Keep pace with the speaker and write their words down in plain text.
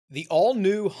The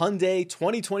all-new Hyundai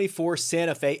 2024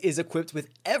 Santa Fe is equipped with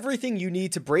everything you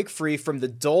need to break free from the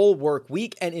dull work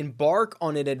week and embark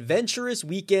on an adventurous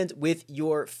weekend with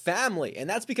your family. And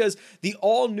that's because the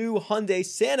all-new Hyundai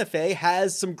Santa Fe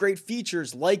has some great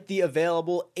features like the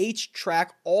available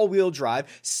H-Track all-wheel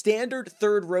drive, standard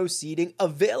third-row seating,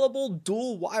 available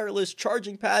dual wireless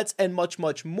charging pads, and much,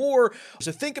 much more.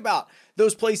 So think about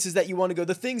those places that you want to go,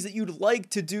 the things that you'd like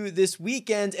to do this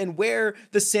weekend, and where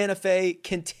the Santa Fe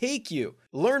can take you.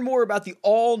 Learn more about the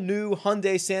all-new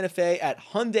Hyundai Santa Fe at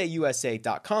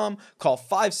HyundaiUSA.com. Call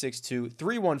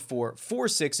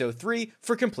 562-314-4603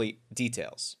 for complete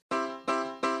details.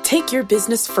 Take your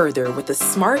business further with the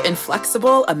smart and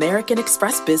flexible American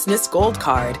Express Business Gold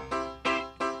Card.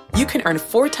 You can earn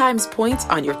 4 times points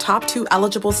on your top 2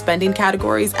 eligible spending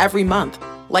categories every month,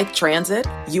 like transit,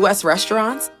 U.S.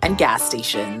 restaurants, and gas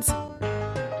stations.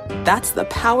 That's the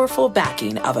powerful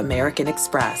backing of American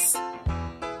Express.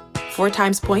 4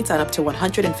 times points on up to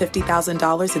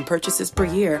 $150,000 in purchases per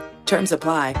year. Terms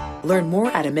apply. Learn more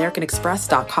at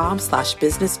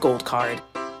americanexpress.com/businessgoldcard.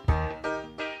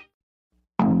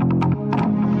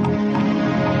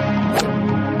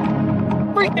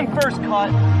 Freaking first cut.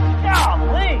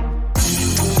 Golly.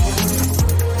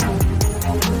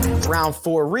 Round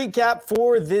 4 recap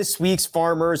for this week's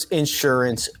Farmers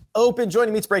Insurance Open.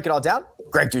 Joining me to break it all down,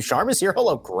 Greg Ducharme is here.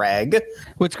 Hello, Greg.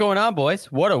 What's going on,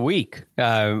 boys? What a week.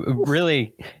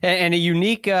 Really, and a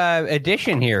unique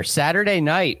edition here. Saturday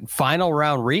night, final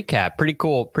round recap. Pretty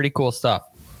cool stuff.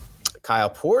 Kyle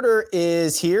Porter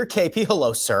is here. KP,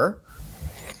 hello, sir.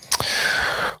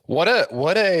 What an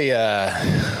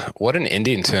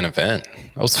ending to an event.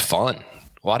 It was fun.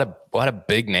 A lot of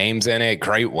big names in it.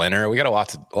 Great winner. We got a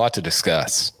lot to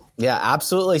discuss. Yeah,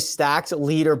 absolutely stacked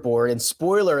leaderboard. And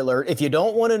spoiler alert, if you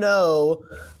don't want to know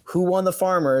who won the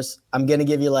Farmers, I'm going to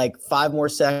give you like 5 more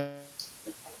seconds.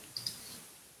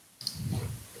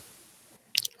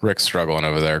 Rick's struggling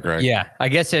over there, Greg. Yeah, I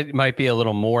guess it might be a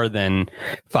little more than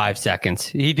 5 seconds.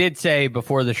 He did say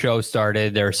before the show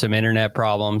started there are some internet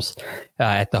problems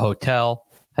at the hotel.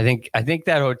 I think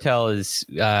that hotel is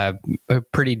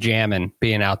pretty jamming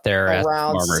being out there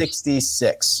around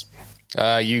 66.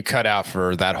 You cut out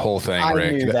for that whole thing, Rick.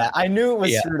 I knew that. I knew it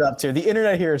was screwed up too. The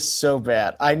internet here is so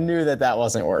bad. I knew that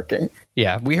wasn't working.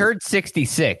 Yeah, we heard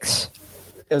 66.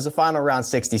 It was a final round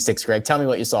 66, Greg. Tell me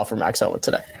what you saw from Max Homa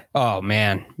today. Oh,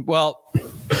 man. Well,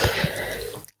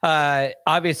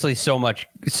 obviously so much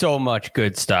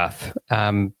good stuff.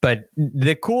 But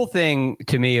the cool thing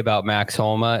to me about Max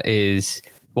Homa is,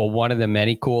 well, one of the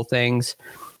many cool things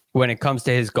when it comes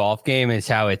to his golf game is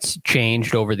how it's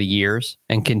changed over the years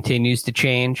and continues to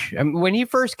change. I mean, when he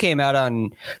first came out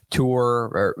on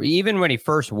tour, or even when he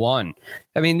first won,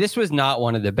 I mean, this was not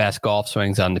one of the best golf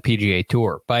swings on the PGA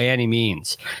Tour by any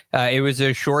means. It was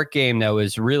a short game that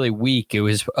was really weak. It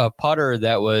was a putter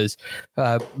that was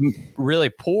really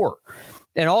poor.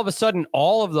 And all of a sudden,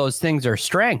 all of those things are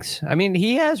strengths. I mean,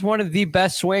 he has one of the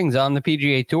best swings on the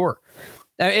PGA Tour.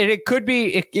 And it could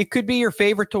be your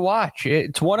favorite to watch.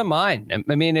 It's one of mine.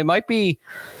 I mean, it might be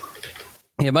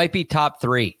top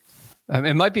 3.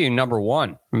 It might be number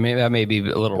 1. Maybe that may be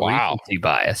a little recency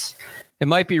bias. It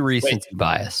might be recency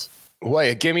bias.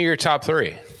 Wait, give me your top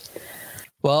 3.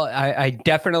 Well, I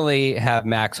definitely have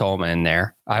Max Homa in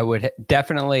there. I would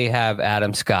definitely have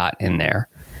Adam Scott in there.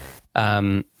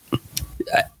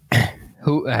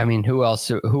 Who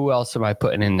else am I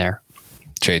putting in there?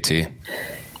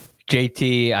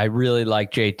 JT, I really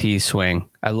like JT's swing.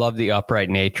 I love the upright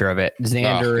nature of it.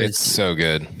 Xander it's so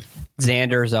good.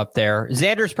 Xander's up there.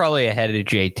 Xander's probably ahead of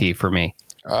JT for me.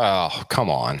 Oh, come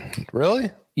on. Really?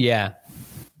 Yeah.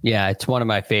 Yeah, it's one of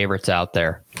my favorites out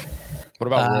there. What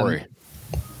about Rory?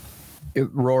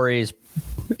 Rory's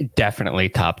definitely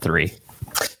top 3.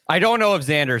 I don't know if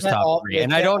Xander's top 3,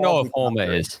 and I don't know if Homa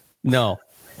is. No.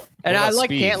 And I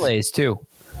like Cantlay's too.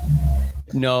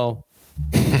 No.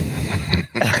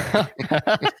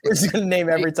 We're just gonna name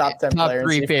every top 10 player.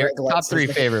 Top 3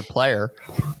 favorite player.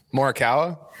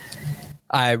 Morikawa?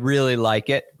 I really like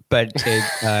it, but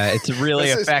it's really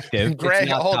effective. Greg,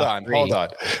 hold on.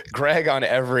 Greg on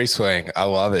every swing. I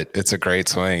love it. It's a great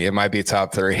swing. It might be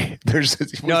top 3.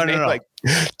 There's no. Like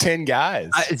 10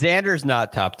 guys. Xander's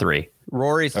not top 3.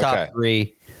 Rory's top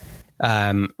 3.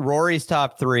 Rory's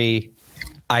top 3.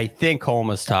 I think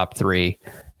Homa's top 3,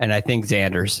 and I think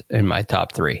Xander's in my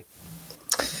top 3.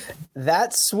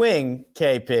 That swing,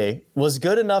 KP, was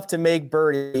good enough to make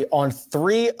birdie on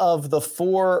 3 of the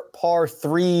 4 par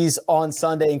 3s on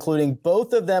Sunday, including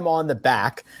both of them on the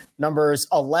back, numbers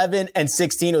 11 and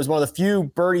 16. It was one of the few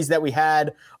birdies that we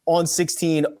had on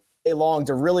 16 long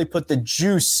to really put the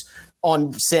juice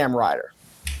on Sam Ryder.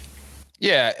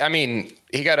 Yeah, I mean,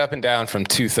 he got up and down from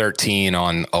 213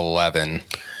 on 11.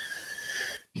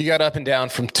 He got up and down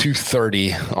from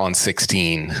 230 on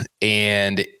 16,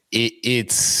 and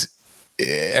it's.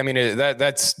 I mean,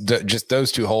 that's just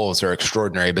those two holes are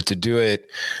extraordinary, but to do it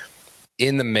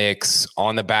in the mix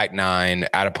on the back nine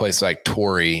at a place like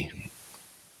Torrey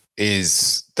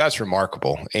that's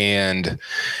remarkable. And,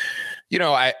 you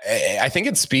know, I think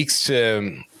it speaks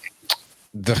to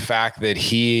the fact that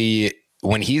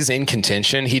when he's in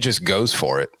contention, he just goes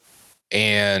for it.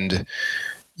 And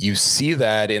you see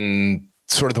that in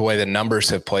sort of the way the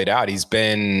numbers have played out. He's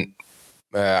been,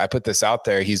 I put this out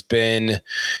there, he's been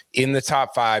in the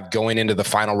top 5 going into the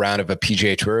final round of a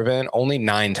PGA Tour event only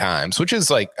 9 times, which is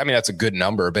like, I mean, that's a good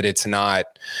number, but it's not.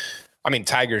 I mean,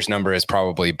 Tiger's number is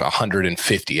probably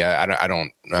 150.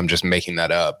 I'm just making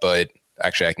that up, but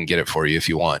actually I can get it for you if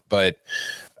you want. But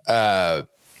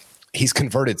he's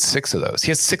converted 6 of those.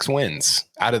 He has 6 wins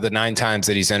out of the 9 times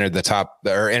that he's entered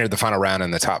the final round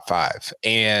in the top 5.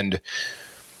 And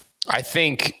I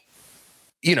think,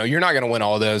 you know, you're not going to win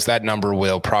all those. That number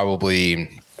will probably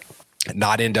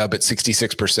not end up at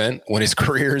 66% when his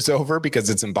career is over, because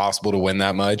it's impossible to win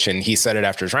that much. And he said it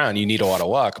after his round, you need a lot of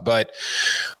luck. But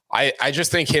I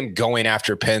just think him going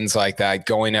after pins like that,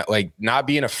 going at, like, not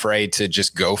being afraid to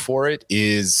just go for it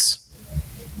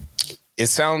it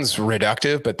sounds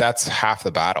reductive, but that's half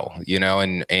the battle, you know,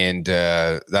 and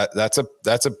that's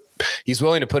he's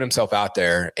willing to put himself out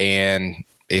there, and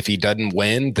if he doesn't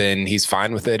win, then he's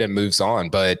fine with it and moves on.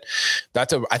 But I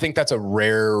think that's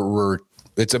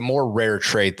it's a more rare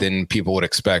trait than people would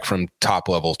expect from top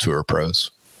level tour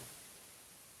pros.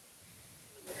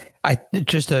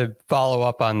 Just to follow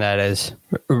up on that, as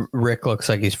Rick looks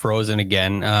like he's frozen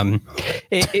again.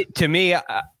 To me,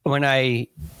 when I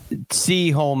see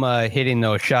Homa hitting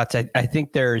those shots, I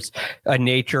think there's a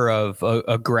nature of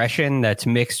aggression that's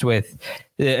mixed with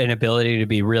an ability to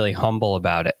be really humble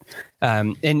about it.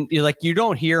 And you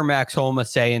don't hear Max Homa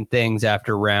saying things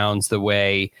after rounds the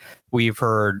way we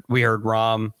heard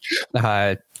Rahm,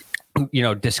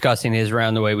 discussing his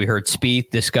round, the way we heard Spieth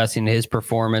discussing his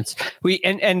performance.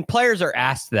 And players are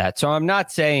asked that. So I'm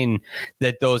not saying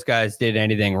that those guys did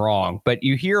anything wrong, but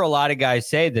you hear a lot of guys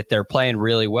say that they're playing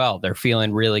really well. They're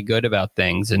feeling really good about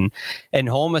things. And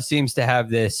Homa seems to have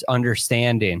this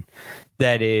understanding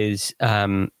that is,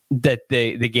 that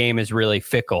the game is really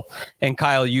fickle. And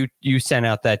Kyle, you sent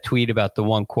out that tweet about the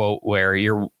one quote where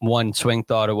you're one swing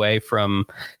thought away from,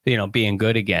 being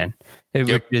good again.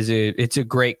 Yep. It's a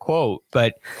great quote,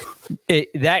 but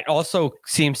that also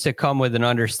seems to come with an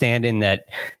understanding that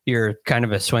you're kind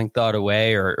of a swing thought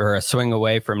away or a swing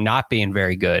away from not being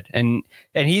very good. And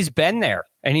he's been there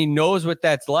and he knows what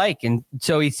that's like. And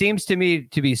so he seems to me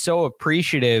to be so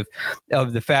appreciative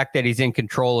of the fact that he's in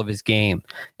control of his game.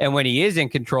 And when he is in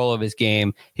control of his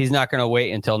game, he's not going to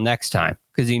wait until next time,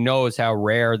 because he knows how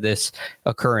rare this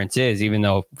occurrence is, even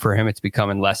though for him it's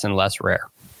becoming less and less rare.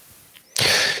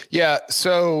 Yeah.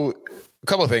 So a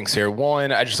couple of things here.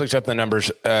 One, I just looked up the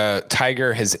numbers.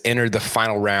 Tiger has entered the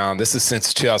final round. This is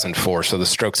since 2004. So the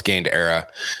strokes gained era.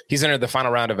 He's entered the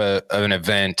final round of an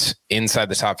event inside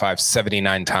the top 5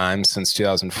 79 times since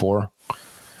 2004,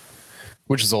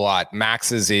 which is a lot.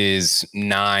 Max's is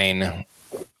 9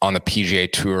 on the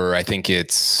PGA Tour. I think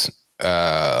it's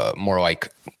more like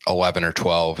 11 or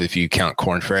 12 if you count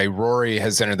Korn Ferry. Rory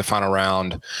has entered the final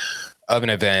round of an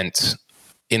event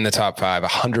in the top 5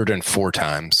 104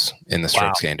 times in the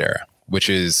strokes gained era, which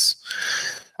is,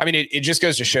 I mean, it just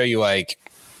goes to show you, like,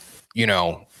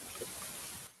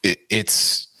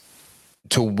 it's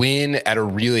to win at a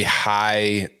really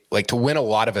high, like, to win a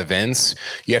lot of events,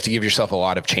 you have to give yourself a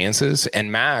lot of chances.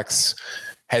 And Max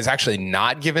has actually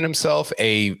not given himself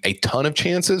a ton of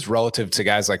chances relative to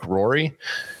guys like Rory,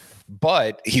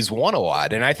 but he's won a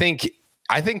lot. And I think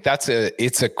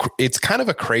it's kind of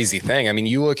a crazy thing. I mean,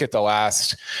 you look at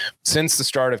since the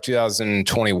start of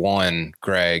 2021,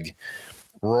 Greg,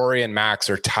 Rory and Max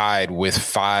are tied with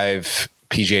 5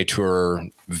 PGA Tour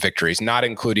victories, not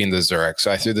including the Zurich.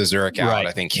 So I threw the Zurich out. Right.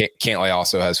 I think Cantlay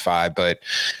also has 5, but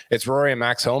it's Rory and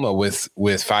Max Homa with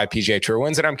 5 PGA Tour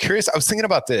wins. And I'm curious, I was thinking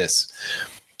about this.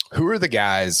 Who are the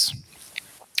guys,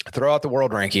 throw out the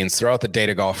world rankings, throw out the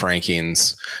data golf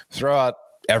rankings, throw out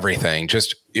everything.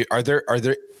 Just are there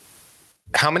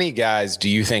how many guys do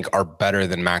you think are better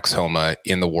than Max Homa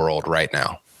in the world right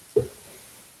now?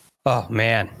 Oh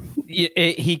man,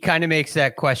 he kind of makes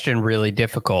that question really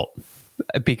difficult,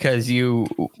 because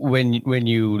when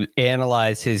you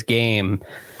analyze his game,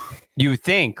 you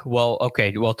think,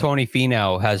 Tony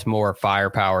Finau has more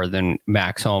firepower than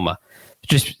Max Homa,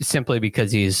 just simply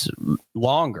because he's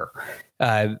longer.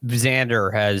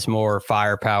 Xander has more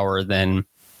firepower than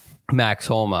Max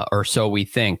Homa, or so we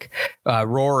think.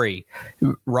 Rory,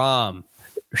 Rahm,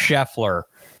 Scheffler,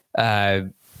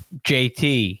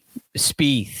 JT,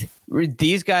 Spieth,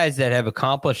 these guys that have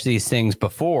accomplished these things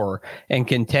before and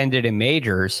contended in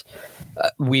majors,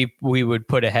 we would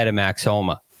put ahead of Max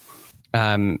Homa.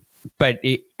 But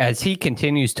as he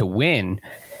continues to win,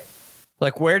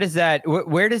 like where does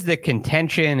the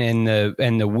contention and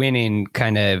the winning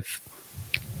kind of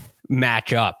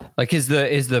match up? Like is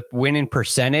the winning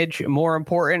percentage more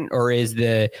important, or is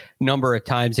the number of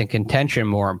times in contention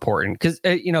more important? Because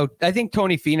I think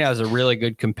Tony Finau is a really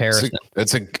good comparison.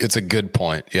 It's a good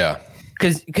point. Yeah,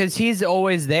 because he's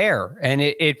always there, and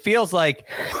it feels like.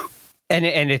 And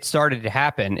it started to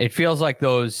happen. It feels like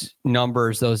those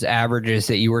numbers, those averages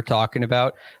that you were talking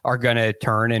about, are going to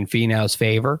turn in Finau's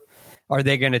favor. Are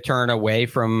they going to turn away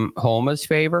from Homa's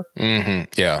favor?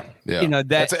 Mm-hmm. Yeah.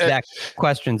 That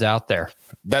question's out there.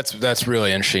 That's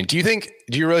really interesting. Do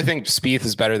you really think Spieth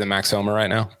is better than Max Homa right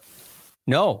now?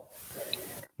 No,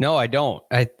 I don't.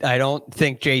 I don't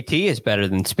think JT is better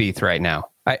than Spieth right now.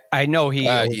 I know he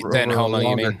then Homa,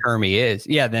 longer term he is.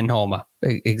 Yeah, then Homa.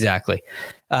 Exactly.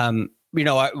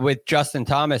 With Justin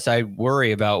Thomas, I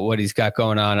worry about what he's got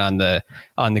going on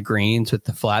the greens with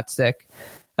the flat stick.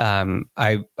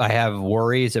 I have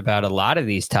worries about a lot of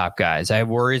these top guys. I have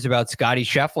worries about Scotty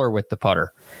Scheffler with the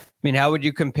putter. I mean, how would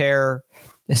you compare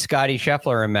Scotty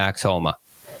Scheffler and Max Homa?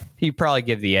 He'd probably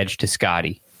give the edge to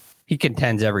Scotty. He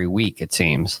contends every week, it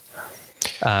seems.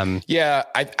 Yeah,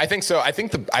 I think so. I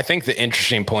think the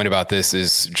interesting point about this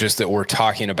is just that we're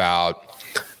talking about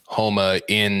Homa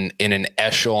in an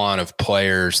echelon of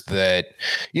players that,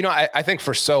 I think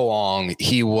for so long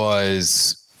he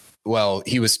was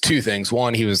two things.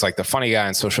 One, he was like the funny guy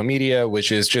on social media, which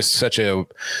is just such a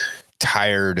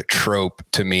tired trope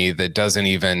to me that doesn't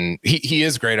even, he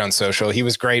is great on social. He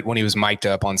was great when he was mic'd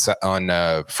up on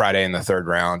Friday in the third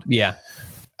round. Yeah.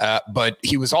 But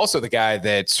he was also the guy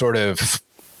that sort of,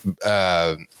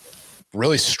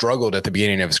 really struggled at the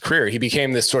beginning of his career. He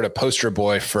became this sort of poster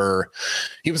boy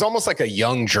he was almost like a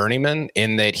young journeyman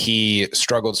in that he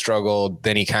struggled.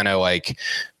 Then he kind of like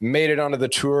made it onto the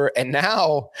tour. And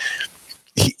now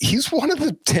he's one of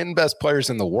the 10 best players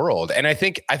in the world. And I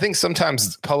think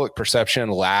sometimes public perception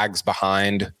lags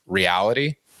behind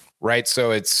reality. Right.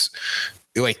 So it's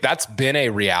like, that's been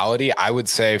a reality, I would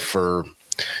say, for,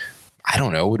 I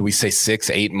don't know, would we say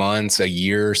 6-8 months, a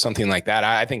year, something like that?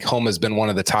 I think Homa's been one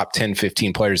of the top 10,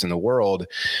 15 players in the world.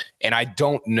 And I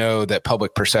don't know that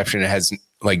public perception has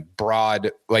like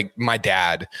my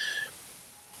dad's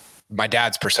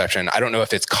perception. I don't know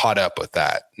if it's caught up with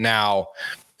that. Now,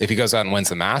 if he goes out and wins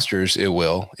the Masters, it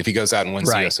will. If he goes out and wins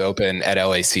the US Open at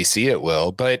LACC, it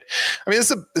will. But I mean,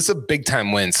 it's a big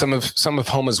time win. Some of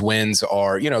Homa's wins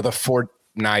are, the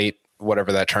Fortnite,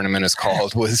 whatever that tournament is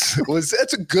called, was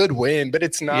that's a good win, but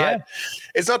it's not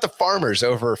the Farmers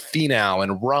over Finau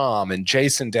and Rahm and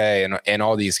Jason Day and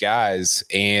all these guys.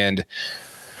 And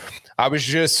I was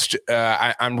just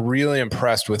I'm really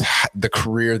impressed with the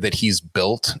career that he's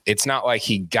built. It's not like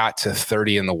he got to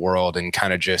 30 in the world and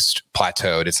kind of just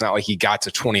plateaued. It's not like he got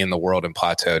to 20 in the world and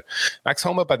plateaued. Max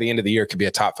Homa by the end of the year could be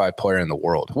a top 5 player in the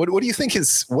world. What do you think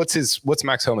what's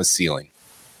Max Homa's ceiling?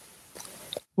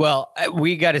 Well,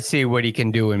 we got to see what he can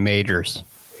do in majors.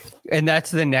 And that's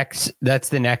the next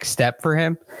step for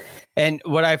him. And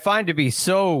what I find to be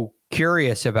so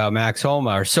curious about Max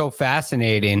Homa, or so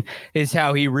fascinating, is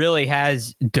how he really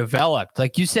has developed.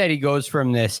 Like you said, he goes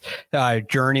from this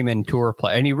journeyman tour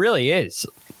play, and he really is.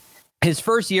 His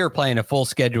first year playing a full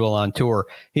schedule on tour,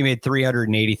 he made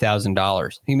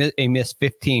 $380,000. He missed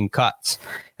 15 cuts.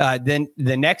 Then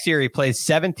the next year he plays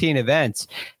 17 events.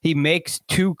 He makes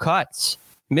 2 cuts.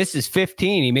 Misses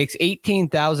 15. He makes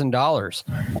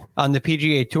 $18,000 on the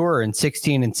PGA Tour in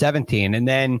 16 and 17. And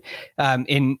then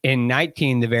in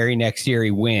 19, the very next year,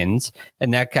 he wins.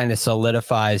 And that kind of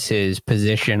solidifies his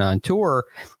position on tour.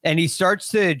 And he starts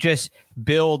to just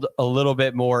build a little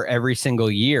bit more every single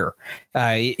year.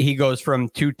 He goes from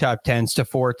 2 top 10s to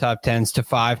 4 top 10s to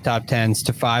 5 top 10s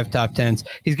to 5 top 10s.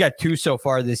 He's got 2 so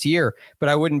far this year, but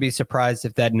I wouldn't be surprised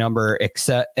if that number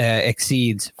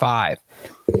exceeds 5.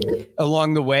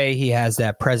 Along the way, he has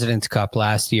that President's Cup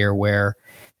last year where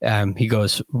he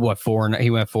goes 4-0. He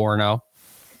went 4-0.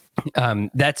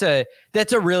 That's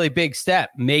a really big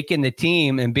step, making the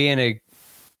team and being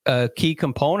a key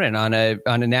component on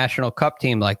a national cup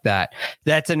team like that.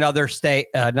 That's another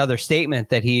statement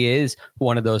that he is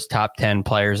one of those top 10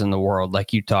 players in the world,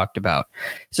 like you talked about.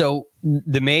 So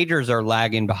the majors are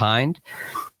lagging behind.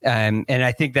 And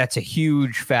I think that's a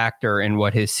huge factor in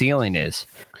what his ceiling is.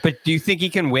 But do you think he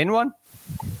can win one?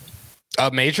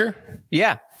 A major?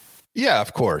 Yeah. Yeah,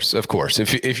 of course.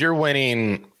 If you're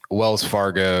winning Wells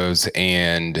Fargo's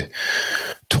and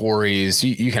Torreys,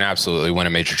 you can absolutely win a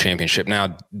major championship.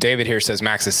 Now, David here says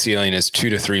Max's ceiling is 2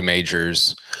 to 3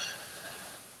 majors.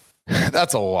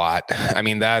 That's a lot. I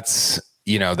mean, that's a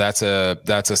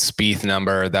Spieth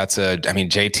number.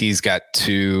 JT's got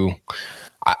 2.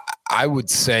 I would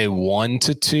say 1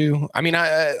 to 2. I mean,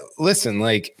 listen,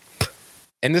 like,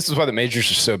 and this is why the majors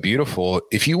are so beautiful.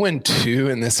 If you win 2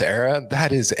 in this era,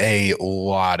 that is a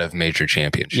lot of major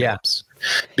championships. Yeah.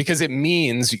 Because it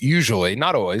means usually,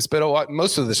 not always, but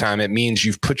most of the time, it means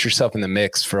you've put yourself in the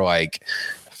mix for like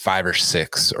 5 or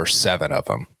 6 or 7 of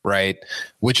them, right?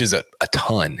 Which is a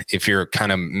ton if you're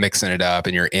kind of mixing it up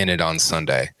and you're in it on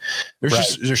Sunday.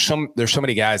 There's so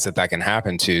many guys that can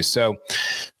happen to. So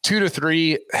 2 to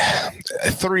 3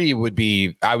 would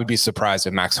be, I would be surprised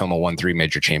if Max Homa won 3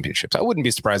 major championships. I wouldn't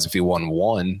be surprised if he won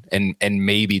 1 and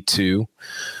maybe 2.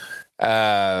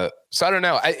 So I don't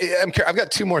know. I've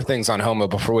got 2 more things on Homa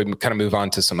before we kind of move on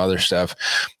to some other stuff.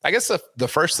 I guess the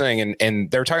first thing,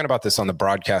 and they're talking about this on the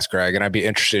broadcast, Greg, and I'd be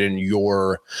interested in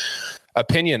your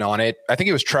opinion on it. I think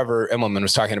it was Trevor Immelman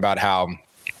was talking about how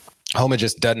Homa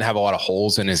just doesn't have a lot of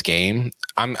holes in his game.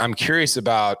 I'm curious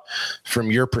about,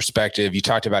 from your perspective, you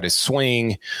talked about his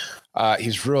swing.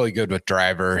 He's really good with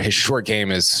driver. His short game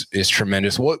is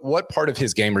tremendous. What part of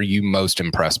his game are you most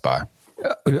impressed by?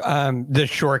 The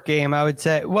short game, I would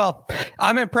say. Well,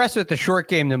 I'm impressed with the short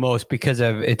game the most because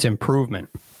of its improvement.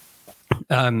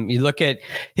 You look at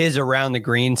his around the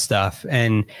green stuff,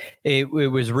 and it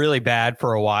was really bad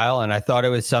for a while. And I thought it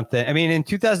was something. I mean, in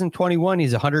 2021,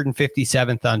 he's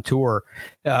 157th on tour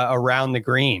around the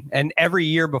green, and every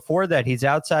year before that, he's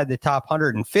outside the top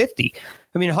 150.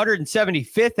 I mean,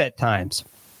 175th at times.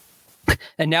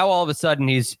 And now all of a sudden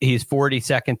he's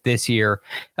 42nd this year.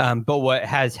 But what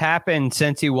has happened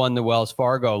since he won the Wells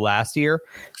Fargo last year,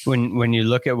 when you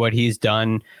look at what he's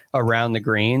done around the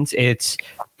greens, it's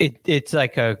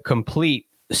like a complete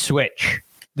switch.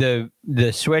 The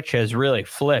switch has really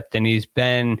flipped, and he's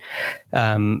been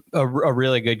a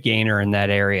really good gainer in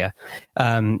that area.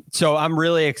 So I'm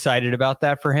really excited about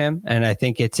that for him, and I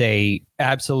think it's a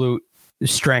absolute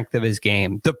strength of his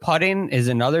game. The putting is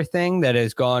another thing that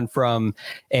has gone from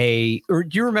do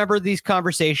you remember these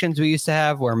conversations we used to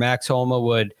have where Max Homa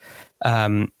would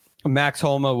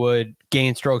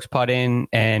gain strokes putting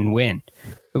and win?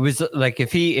 It was like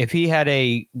if he had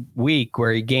a week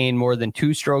where he gained more than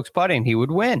 2 strokes putting, he would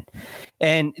win.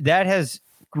 And that has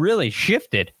really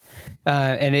shifted.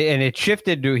 And it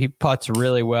shifted to he putts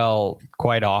really well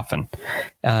quite often.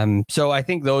 So I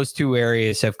think those 2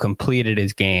 areas have completed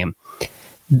his game.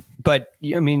 But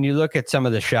I mean, you look at some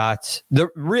of the shots,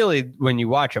 really, when you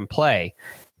watch him play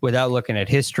without looking at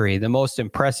history, the most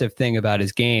impressive thing about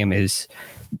his game is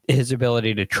his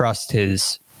ability to trust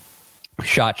his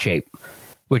shot shape,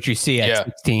 which you see at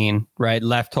 16, right?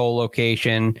 Left hole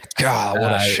location. God,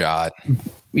 what a shot.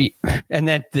 And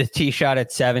then the tee shot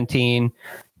at 17.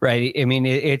 Right. I mean,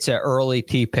 it's an early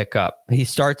tee pickup. He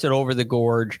starts it over the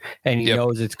gorge and he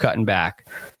knows it's cutting back.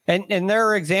 And there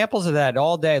are examples of that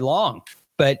all day long,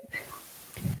 but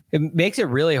it makes it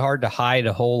really hard to hide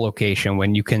a hole location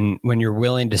when you're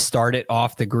willing to start it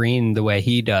off the green the way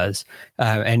he does,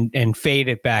 and fade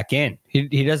it back in.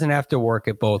 He doesn't have to work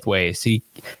it both ways. He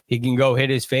can go hit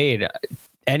his fade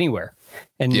anywhere.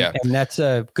 And that's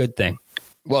a good thing.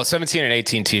 Well, 17 and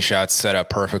 18 tee shots set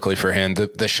up perfectly for him.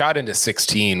 The shot into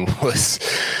 16 was,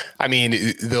 I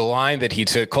mean, the line that he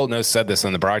took, Colt Knost said this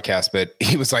on the broadcast, but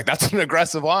he was like, that's an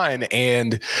aggressive line.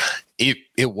 And it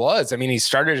was. I mean, he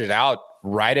started it out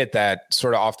right at that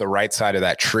sort of off the right side of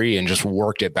that tree and just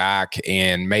worked it back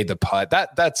and made the putt.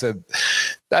 That's a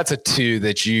 2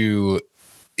 that you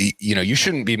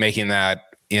shouldn't be making that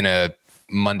in a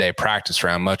Monday practice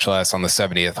round, much less on the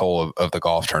 70th hole of the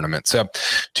golf tournament. So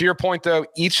to your point though,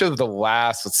 each of the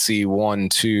last, 1,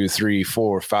 2, 3,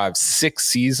 4, 5, 6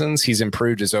 seasons, he's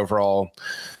improved his overall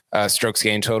strokes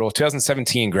gain total.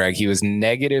 2017, Greg, he was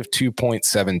negative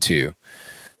 2.72.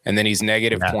 And then he's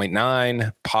negative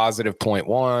 0.9, positive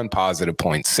 0.1, positive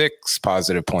 0.6,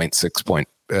 positive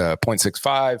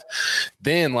 0.65.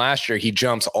 Then last year he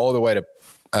jumps all the way to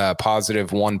positive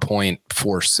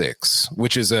 1.46,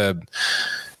 which is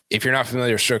if you're not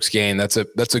familiar with strokes gain, that's a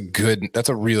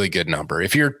really good number.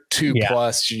 If you're 2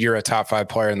 plus, you're a top 5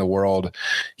 player in the world.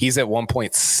 He's at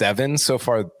 1.7 so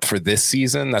far for this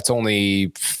season. That's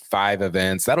only 5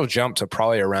 events. That'll jump to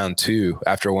probably around 2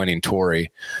 after winning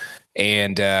Torrey.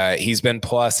 And he's been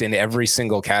plus in every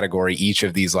single category each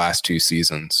of these last 2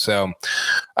 seasons. So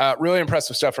really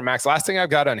impressive stuff from Max. Last thing I've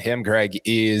got on him, Greg,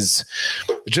 is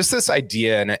just this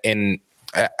idea. And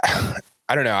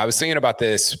I don't know. I was thinking about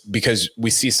this because we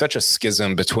see such a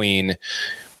schism between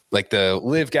like the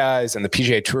live guys and the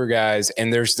PGA Tour guys.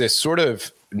 And there's this sort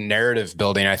of narrative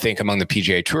building, I think, among the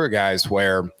PGA Tour guys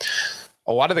where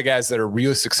a lot of the guys that are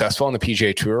really successful on the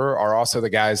PGA Tour are also the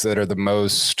guys that are the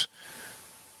most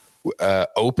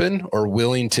open or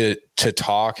willing to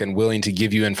talk and willing to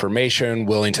give you information,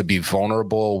 willing to be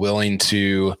vulnerable, willing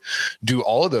to do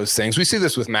all of those things. We see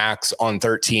this with Max on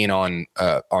 13 on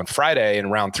Friday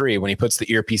in round 3 when he puts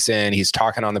the earpiece in, he's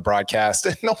talking on the broadcast.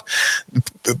 No,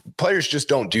 the players just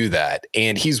don't do that.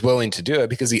 And he's willing to do it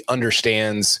because he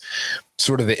understands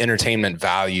sort of the entertainment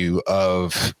value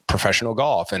of professional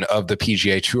golf and of the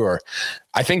PGA Tour.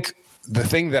 I think the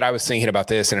thing that I was thinking about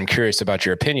this, and I'm curious about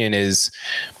your opinion, is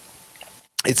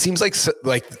it seems like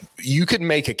you could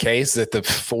make a case that the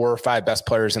 4 or 5 best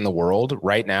players in the world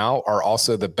right now are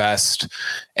also the best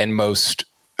and most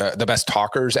the best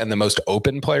talkers and the most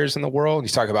open players in the world. You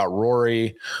talk about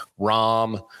Rory,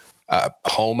 Rahm,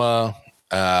 Homa.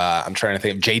 I'm trying to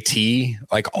think of JT.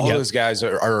 Like all those guys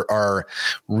are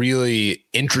really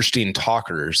interesting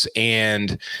talkers,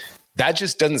 and that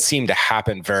just doesn't seem to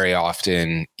happen very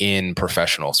often in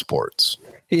professional sports.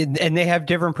 And they have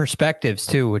different perspectives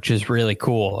too, which is really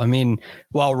cool. I mean,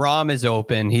 while Rahm is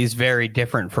open, he's very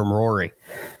different from Rory.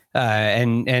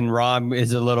 And Rahm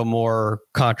is a little more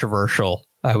controversial,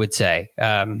 I would say.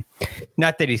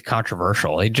 Not that he's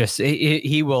controversial.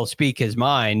 He will speak his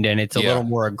mind, and it's a little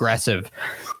more aggressive,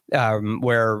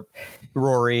 where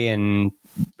Rory and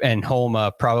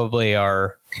Homa probably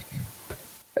are,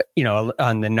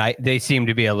 on the night, they seem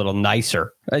to be a little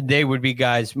nicer. They would be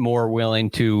guys more willing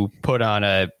to put on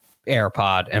a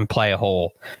AirPod and play a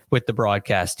hole with the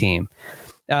broadcast team.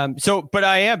 But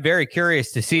I am very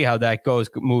curious to see how that goes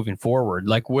moving forward.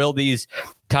 Like, will these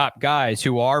top guys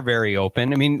who are very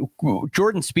open, I mean,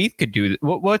 Jordan Spieth could do that.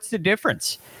 What's the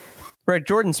difference? Right.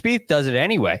 Jordan Spieth does it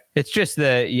anyway. It's just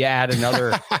that you add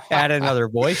another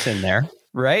voice in there.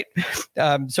 Right.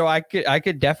 So I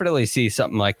could definitely see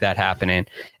something like that happening.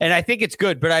 And I think it's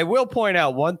good. But I will point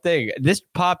out one thing. This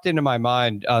popped into my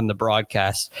mind on the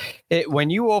broadcast. When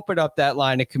you open up that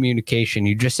line of communication,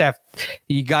 you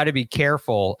got to be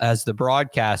careful as the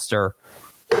broadcaster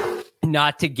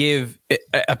not to give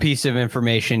a piece of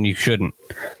information you shouldn't.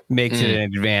 Makes it an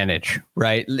advantage,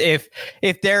 right?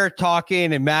 If they're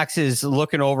talking and Max is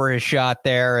looking over his shot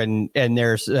there, and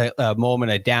there's a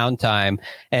moment of downtime,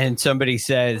 and somebody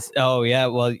says, "Oh yeah,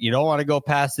 well, you don't want to go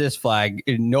past this flag.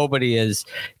 Nobody has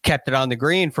kept it on the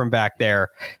green from back there."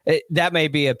 That may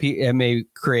be it may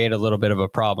create a little bit of a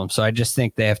problem. So I just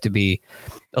think they have to be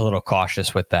a little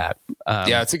cautious with that.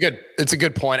 Yeah, it's a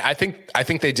good point. I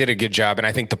think they did a good job, and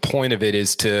I think the point of it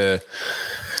is to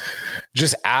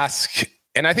just ask.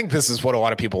 And I think this is what a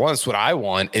lot of people want. It's what I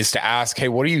want, is to ask, hey,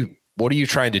 what are you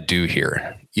trying to do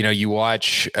here? You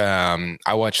watch,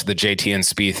 I watched the JT and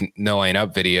Spieth No Lane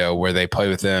Up video where they play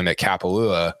with them at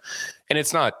Kapalua, and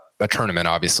it's not a tournament,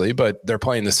 obviously, but they're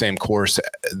playing the same course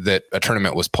that a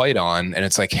tournament was played on. And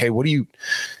it's like, hey, you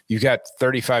got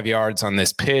 35 yards on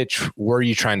this pitch. Where are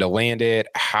you trying to land it?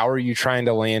 How are you trying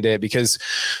to land it? Because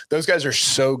those guys are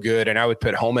so good. And I would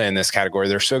put Homa in this category.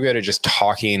 They're so good at just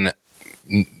talking,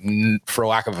 for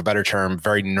lack of a better term,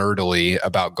 very nerdily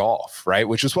about golf, right?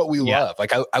 Which is what we love.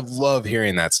 Like I love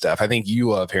hearing that stuff. I think you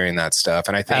love hearing that stuff.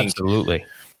 And I think absolutely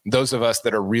those of us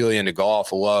that are really into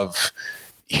golf love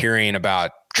hearing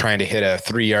about trying to hit a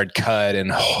 3-yard cut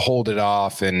and hold it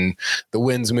off, and the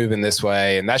wind's moving this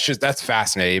way. And that's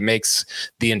fascinating. It makes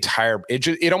the entire,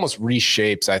 it almost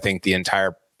reshapes, I think, the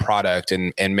entire product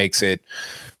and makes it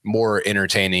more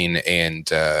entertaining and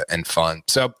fun.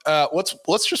 So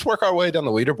let's just work our way down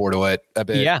the leaderboard a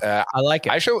bit. Yeah, I like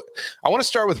it. I want to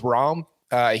start with Rahm.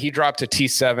 He dropped to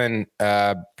T7,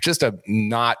 just a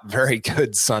not very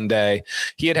good Sunday.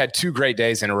 He had 2 great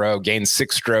days in a row, gained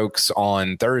 6 strokes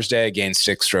on Thursday, gained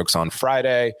 6 strokes on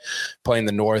Friday, playing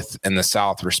the North and the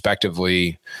South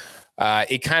respectively.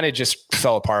 It kind of just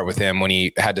fell apart with him when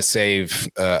he had to save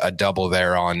a double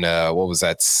there on, what was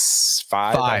that,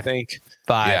 5, I think?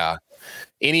 5. Yeah.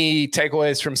 Any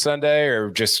takeaways from Sunday,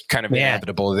 or just kind of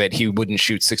inevitable that he wouldn't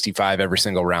shoot 65 every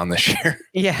single round this year?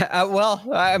 Yeah. Well,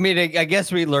 I mean, I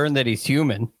guess we learned that he's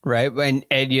human, right?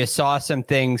 And you saw some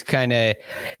things kind of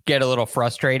get a little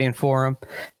frustrating for him.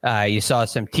 You saw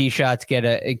some tee shots get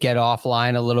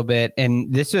offline a little bit.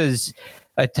 And this was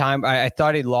a time I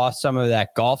thought he lost some of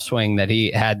that golf swing that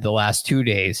he had the last 2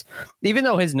 days, even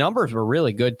though his numbers were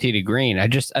really good tee to green. I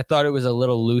thought it was a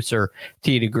little looser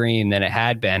tee to green than it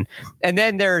had been. And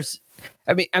then there's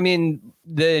I mean,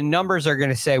 the numbers are going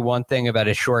to say one thing about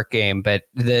his short game, but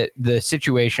the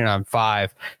situation on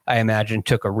 5, I imagine,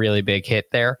 took a really big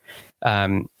hit there.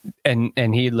 And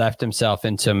he left himself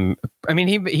in some. I mean,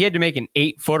 he had to make an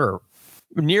 8-footer,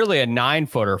 nearly a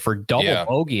 9-footer for double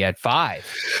bogey at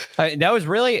 5.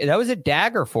 That was a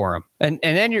dagger for him. And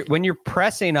then when you're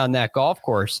pressing on that golf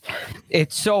course,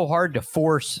 it's so hard to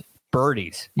force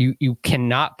birdies. You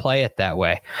cannot play it that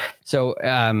way. So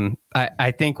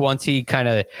I think once he kind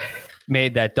of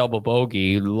made that double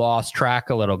bogey, lost track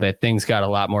a little bit, things got a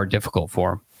lot more difficult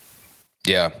for him.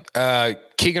 Yeah.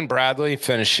 Keegan Bradley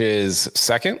finishes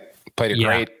second, played a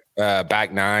great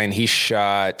back 9. He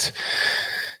shot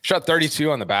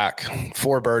 32 on the back,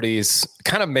 4 birdies,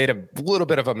 kind of made a little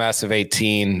bit of a mess of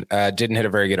 18. Didn't hit a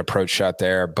very good approach shot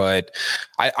there, but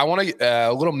I want to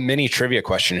a little mini trivia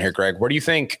question here, Greg. Where do you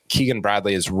think Keegan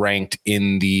Bradley is ranked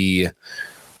in the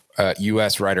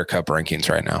U.S. Ryder Cup rankings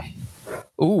right now?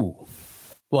 Ooh,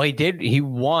 well, he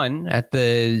won at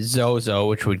the Zozo,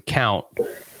 which would count.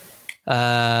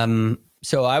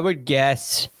 So I would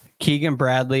guess Keegan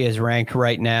Bradley is ranked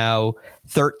right now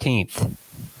 13th.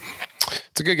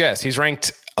 It's a good guess. He's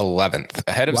ranked 11th,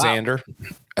 ahead of Xander,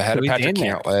 ahead of Patrick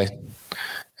Cantlay,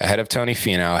 ahead of Tony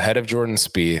Finau, ahead of Jordan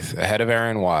Spieth, ahead of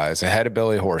Aaron Wise, ahead of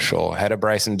Billy Horschel, ahead of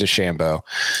Bryson DeChambeau.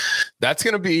 That's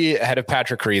going to be ahead of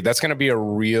Patrick Reed. That's going to be a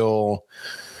real,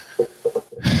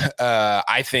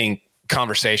 I think,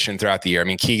 conversation throughout the year. I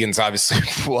mean, Keegan's obviously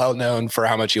well known for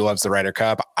how much he loves the Ryder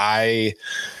Cup.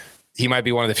 He might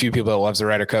be one of the few people that loves the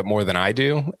Ryder Cup more than I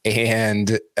do.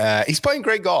 And he's playing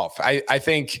great golf. I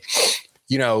think,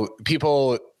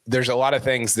 there's a lot of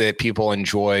things that people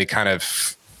enjoy kind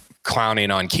of clowning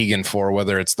on Keegan for,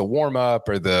 whether it's the warm up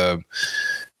or the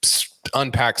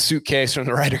unpacked suitcase from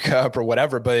the Ryder Cup or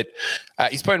whatever, but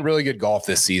he's playing really good golf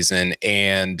this season.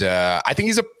 And I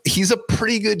think he's a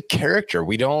pretty good character.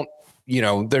 We don't,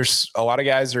 there's a lot of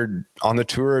guys are on the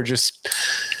tour just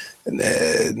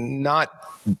not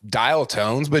dial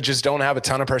tones, but just don't have a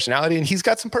ton of personality. And he's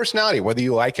got some personality, whether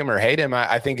you like him or hate him.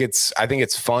 I think it's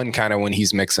fun kind of when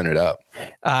he's mixing it up.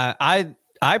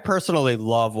 I personally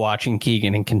love watching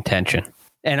Keegan in contention.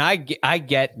 And I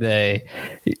get the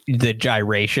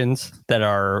gyrations that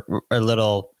are a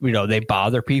little, they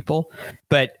bother people,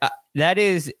 but that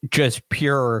is just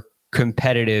pure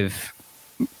competitive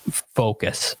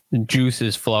focus. The juice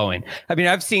is flowing. I mean,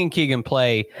 I've seen Keegan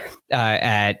play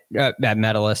at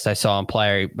Medalist. I saw him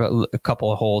play a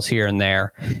couple of holes here and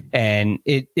there, and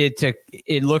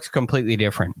it looks completely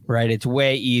different, right? It's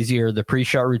way easier. The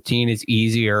pre-shot routine is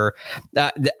easier.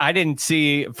 I didn't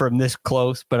see from this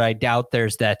close, but I doubt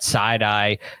there's that side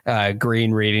eye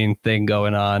green reading thing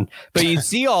going on. But you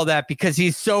see all that because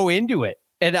he's so into it.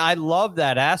 And I love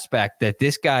that aspect that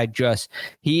this guy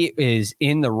he is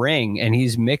in the ring and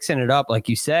he's mixing it up, like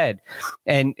you said,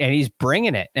 and he's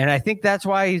bringing it. And I think that's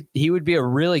why he would be a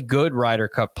really good Ryder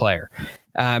Cup player.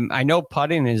 I know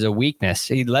putting is a weakness.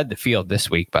 He led the field this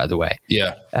week, by the way.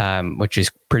 Yeah. Which is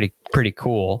pretty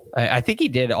cool. I think he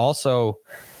did also.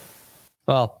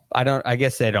 Well, I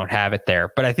guess they don't have it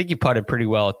there, but I think he putted pretty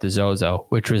well at the Zozo,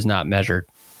 which was not measured.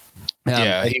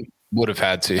 Yeah, he would have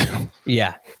had to.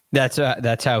 Yeah.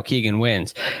 That's how Keegan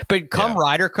wins. But come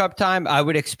Ryder Cup time, I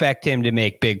would expect him to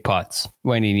make big putts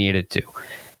when he needed to,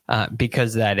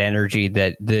 because of that energy,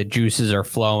 that the juices are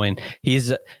flowing.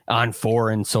 He's on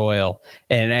foreign soil,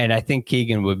 and I think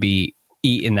Keegan would be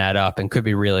eating that up and could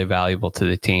be really valuable to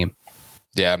the team.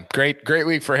 Yeah, great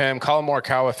week for him. Colin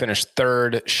Morikawa finished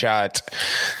third, shot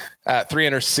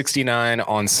 369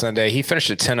 on Sunday. He finished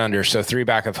at 10 under, so 3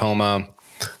 back of Homa.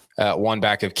 1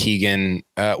 back of Keegan.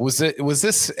 Was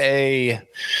this a?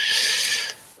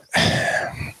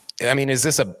 I mean, is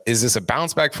this a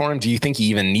bounce back for him? Do you think he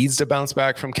even needs to bounce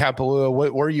back from Kapalua?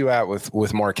 Where are you at with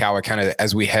Morikawa kind of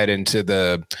as we head into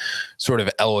the sort of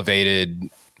elevated,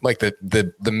 like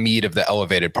the meat of the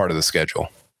elevated part of the schedule?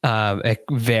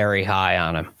 Very high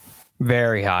on him.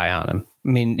 Very high on him. I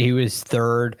mean, he was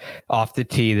third off the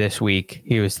tee this week.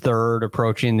 He was third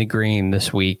approaching the green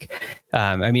this week.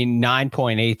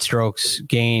 9.8 strokes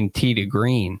gained tee to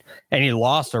green, and he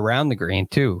lost around the green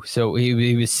too. So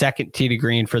he was second tee to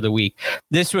green for the week.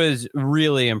 This was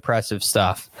really impressive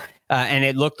stuff. And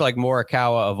it looked like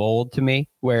Morikawa of old to me,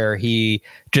 where he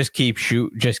just keep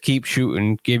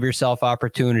shooting, give yourself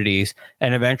opportunities,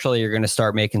 and eventually you're going to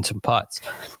start making some putts.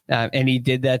 And he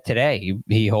did that today.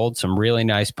 He holds some really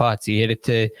nice putts. He hit it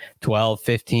to 12,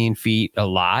 15 feet a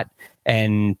lot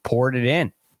and poured it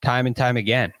in time and time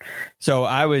again. So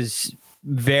I was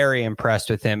very impressed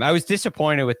with him. I was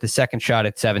disappointed with the second shot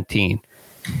at 17.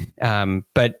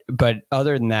 But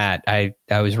other than that, I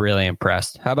was really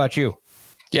impressed. How about you?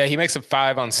 Yeah, he makes it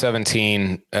 5 on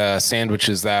 17,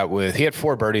 sandwiches that with, he had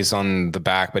 4 birdies on the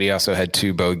back, but he also had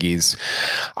 2 bogeys.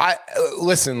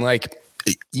 Listen, like,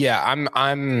 yeah,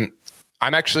 I'm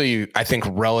actually, I think,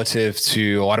 relative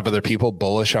to a lot of other people,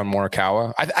 bullish on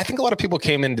Morikawa. I think a lot of people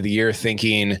came into the year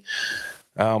thinking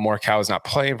Morikawa's not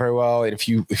playing very well. And if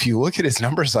you look at his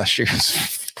numbers last year,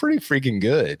 it's pretty freaking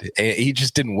good. He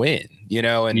just didn't win, you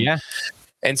know? And yeah.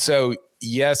 And so,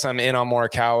 yes, I'm in on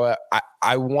Morikawa.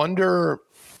 I wonder,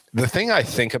 the thing I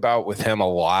think about with him a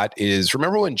lot is,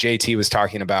 remember when JT was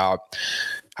talking about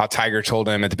how Tiger told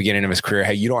him at the beginning of his career,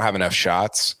 hey, you don't have enough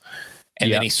shots.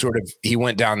 And then he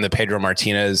went down the Pedro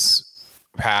Martinez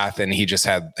path, and he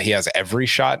has every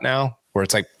shot now, where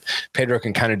it's like Pedro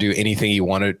can kind of do anything he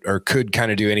wanted, or could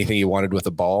kind of do anything he wanted with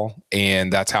the ball.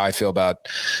 And that's how I feel about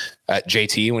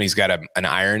JT when he's got an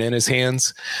iron in his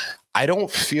hands. I don't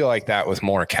feel like that with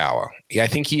Morikawa. I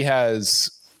think he has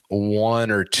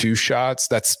 1 or 2 shots.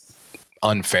 That's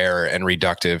unfair and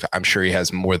reductive. I'm sure he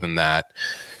has more than that.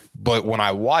 But when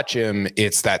I watch him,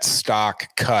 it's that stock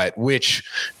cut, which,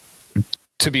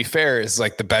 to be fair, is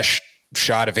like the best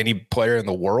shot of any player in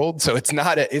the world. So I'm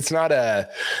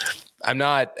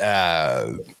not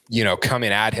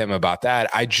coming at him about that.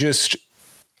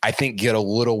 I think get a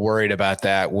little worried about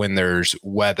that when there's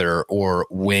weather or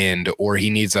wind, or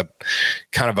he needs a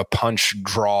kind of a punch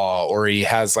draw, or he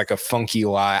has like a funky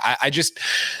lie. I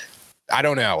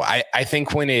don't know. I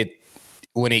think when it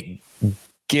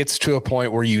gets to a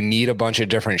point where you need a bunch of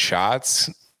different shots,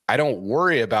 I don't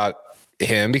worry about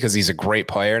him, because he's a great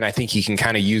player. And I think he can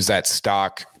kind of use that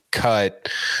stock cut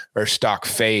or stock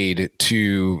fade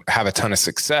to have a ton of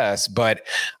success. But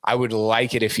I would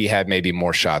like it if he had maybe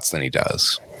more shots than he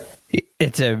does.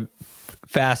 It's a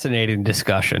fascinating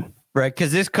discussion, right?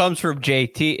 Because this comes from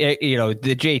JT,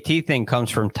 the JT thing comes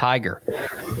from Tiger.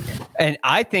 And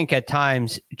I think at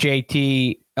times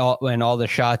JT, and all the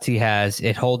shots he has,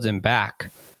 it holds him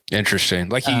back. Interesting.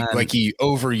 Like he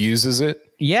overuses it.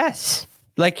 Yes.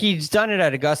 Like he's done it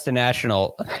at Augusta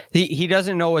National. He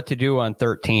doesn't know what to do on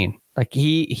 13. Like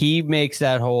he makes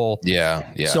that hole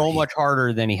so much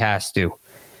harder than he has to.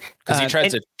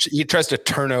 Because he tries to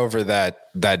turn over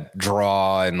that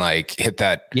draw and like hit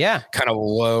that kind of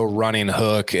low running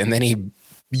hook, and then he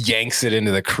yanks it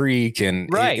into the creek, and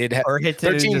or hits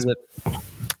it into the.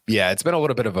 Yeah, it's been a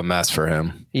little bit of a mess for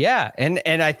him. Yeah, and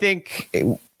I think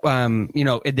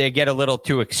they get a little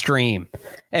too extreme.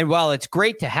 And while it's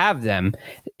great to have them,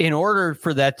 in order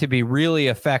for that to be really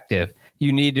effective,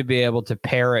 you need to be able to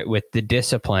pair it with the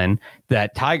discipline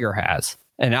that Tiger has.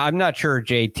 And I'm not sure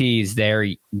JT is there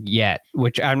yet,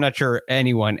 which I'm not sure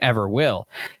anyone ever will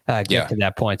get to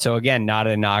that point. So again, not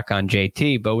a knock on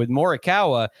JT, but with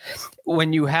Morikawa,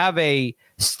 when you have a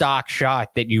stock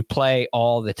shot that you play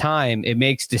all the time, it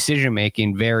makes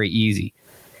decision-making very easy.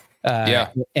 And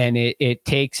it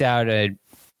takes out a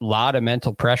lot of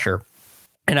mental pressure.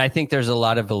 And I think there's a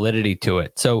lot of validity to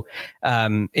it. So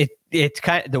it's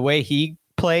kind of the way he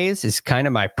plays is kind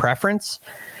of my preference.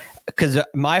 Because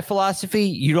my philosophy,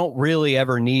 you don't really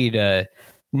ever need a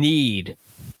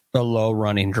low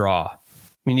running draw. I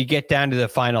mean, you get down to the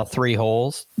final 3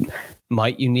 holes,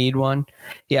 might you need one?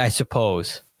 Yeah, I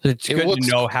suppose. It's good to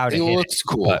know how to hit it. It looks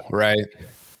cool, right?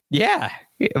 Yeah,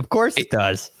 of course it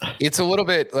does. It's a little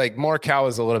bit like Morikawa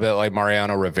is a little bit like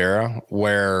Mariano Rivera,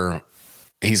 where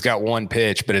he's got one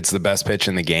pitch, but it's the best pitch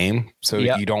in the game. So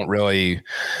you don't really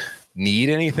need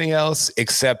anything else,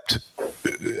 except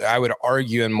I would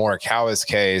argue in Morikawa's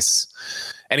case.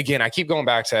 And again, I keep going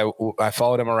back to, I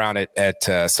followed him around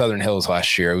at Southern Hills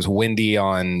last year. It was windy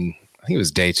on, I think it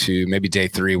was day 2, maybe day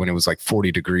 3, when it was like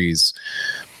 40 degrees.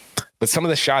 But some of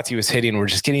the shots he was hitting were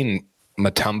just getting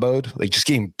matumboed, like just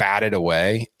getting batted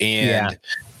away. And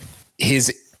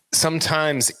his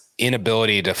sometimes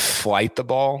inability to flight the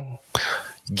ball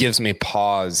gives me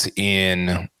pause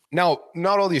in. Now,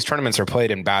 not all these tournaments are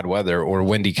played in bad weather or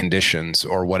windy conditions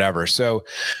or whatever. So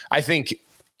I think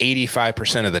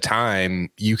 85% of the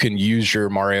time you can use your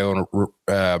Mariano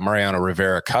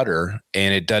Rivera cutter,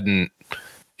 and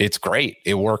it's great.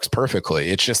 It works perfectly.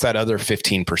 It's just that other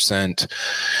 15%.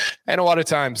 And a lot of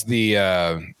times the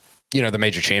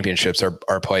major championships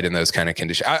are played in those kind of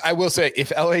conditions. I will say,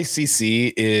 if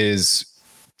LACC is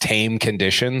tame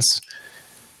conditions,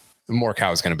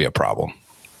 Morikawa is going to be a problem.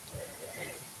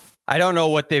 I don't know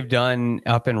what they've done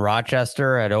up in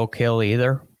Rochester at Oak Hill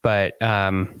either, but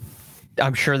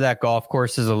I'm sure that golf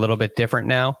course is a little bit different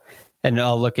now. And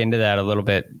I'll look into that a little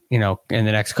bit, in the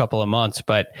next couple of months.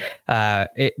 But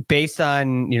based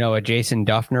on, a Jason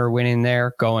Duffner winning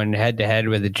there, going head to head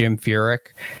with a Jim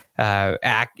Furyk,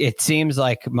 it seems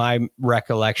like my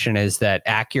recollection is that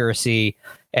accuracy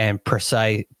and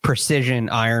precision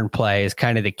iron play is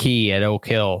kind of the key at Oak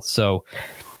Hill. So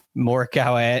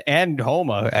Morikawa and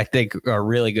Homa, I think, are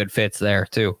really good fits there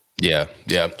too. Yeah.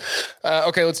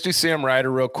 Okay, let's do Sam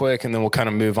Ryder real quick, and then we'll kind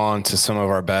of move on to some of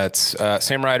our bets.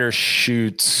 Sam Ryder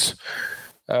shoots.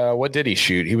 What did he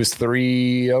shoot? He was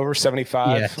 3 over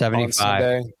 75. Yeah, 75 on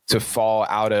Sunday to fall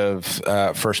out of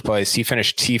first place. He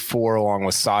finished T4 along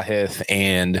with Sahith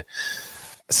and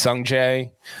Sungjae.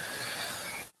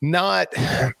 Not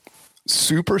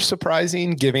super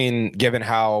surprising given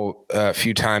how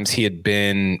few times he had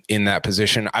been in that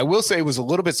position. I will say it was a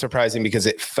little bit surprising because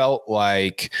it felt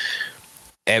like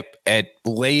at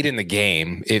late in the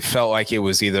game, it felt like it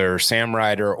was either Sam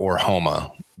Ryder or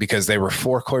Homa because they were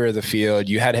 4 clear of the field.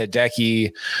 You had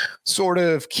Hideki, sort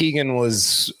of. Keegan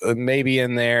was maybe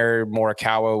in there.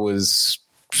 Morikawa was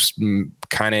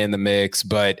kind of in the mix,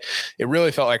 but it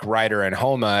really felt like Ryder and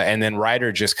Homa, and then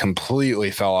Ryder just completely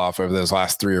fell off over those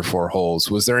last 3 or 4 holes.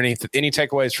 Was there any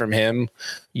takeaways from him?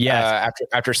 Yes.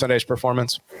 After Sunday's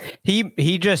performance, he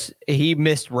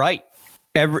missed right.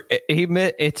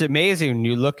 It's amazing when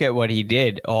you look at what he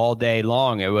did all day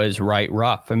long. It was right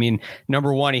rough. I mean,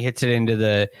 number 1, he hits it into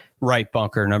the right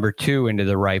bunker. Number 2, into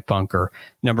the right bunker.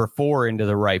 Number 4, into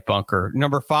the right bunker.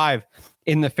 Number 5,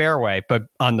 in the fairway, but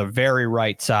on the very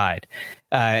right side.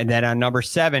 And then on number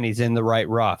 7, he's in the right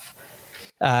rough.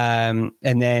 And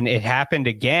then it happened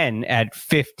again at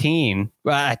 15.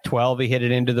 At 12, he hit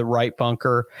it into the right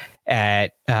bunker.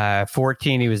 At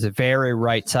 14, he was the very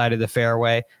right side of the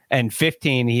fairway. And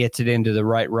 15, he hits it into the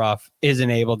right rough, isn't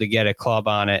able to get a club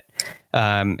on it,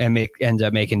 and ends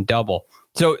up making double.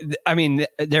 So, I mean,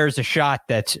 there's a shot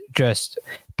that's just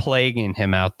plaguing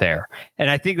him out there. And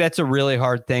I think that's a really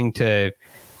hard thing to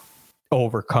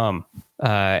overcome.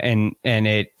 And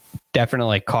it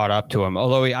definitely caught up to him.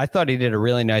 Although I thought he did a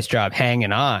really nice job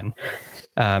hanging on.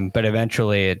 But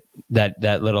eventually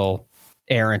that little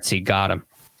errancy got him.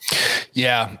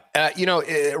 Yeah.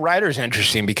 Ryder's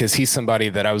interesting because he's somebody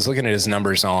that I was looking at his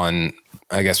numbers on,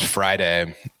 I guess,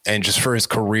 Friday. And just for his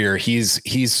career,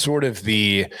 he's sort of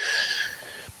the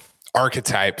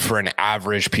archetype for an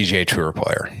average PGA Tour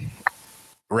player,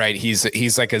 right? He's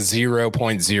like a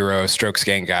 0.0 strokes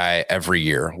gain guy every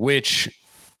year, which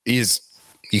is,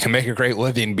 you can make a great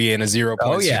living being a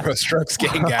 0.0 strokes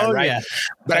gain guy, right? Yeah.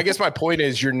 But I guess my point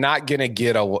is, you're not going to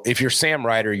get if you're Sam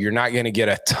Ryder, you're not going to get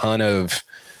a ton of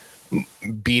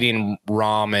beating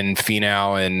Rahm and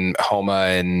Finau and Homa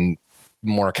and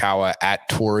Morikawa at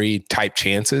Torrey type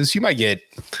chances. You might get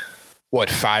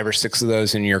 5 or 6 of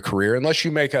those in your career, unless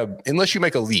you make a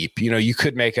leap. You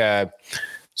could make a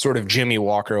sort of Jimmy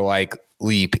Walker like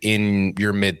leap in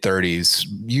your mid 30s.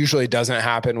 Usually doesn't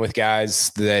happen with guys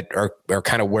that are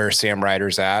kind of where Sam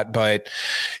Ryder's at, but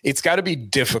it's got to be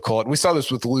difficult. We saw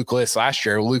this with Luke List last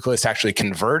year. Luke List actually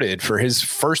converted for his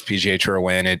first PGA Tour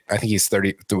win. I think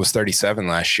it was 37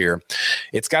 last year.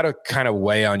 It's got to kind of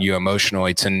weigh on you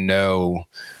emotionally to know,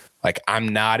 like, I'm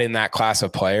not in that class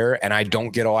of player and I don't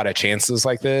get a lot of chances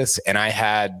like this. And I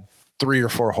had 3 or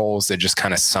 4 holes that just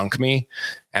kind of sunk me,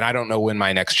 and I don't know when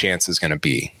my next chance is going to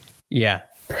be. Yeah.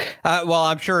 Well,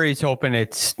 I'm sure he's hoping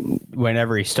it's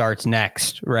whenever he starts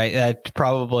next, right? That's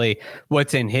probably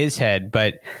what's in his head,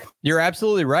 but you're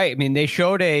absolutely right. I mean, they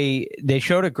showed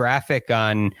a graphic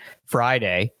on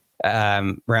Friday,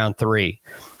 round 3,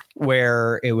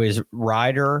 where it was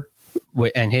Ryder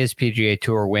and his PGA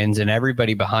Tour wins and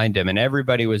everybody behind him, and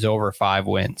everybody was over 5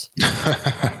 wins,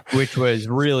 which was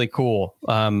really cool.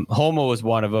 Homa was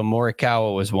one of them.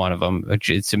 Morikawa was one of them, which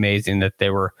it's amazing that they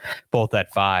were both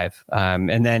at 5.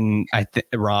 And then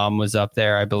Rahm was up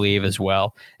there, I believe, as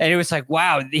well. And it was like,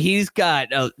 wow, he's got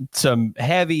some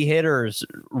heavy hitters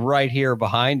right here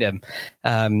behind him.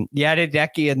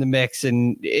 Hideki in the mix,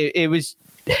 and it was...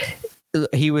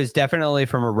 He was definitely,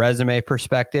 from a resume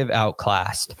perspective,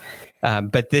 outclassed.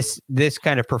 But this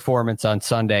kind of performance on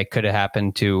Sunday could have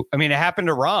happened to, it happened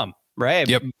to Rahm, right?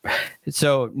 Yep.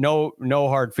 So no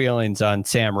hard feelings on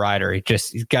Sam Ryder.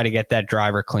 He's got to get that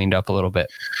driver cleaned up a little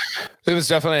bit. It was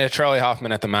definitely a Charlie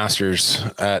Hoffman at the Masters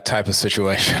type of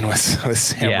situation with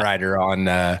Sam Ryder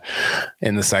on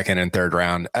in the second and third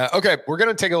round. Okay, we're going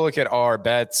to take a look at our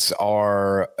bets,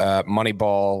 our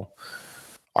Moneyball,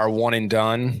 our one and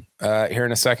done here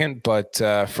in a second. But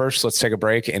first, let's take a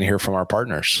break and hear from our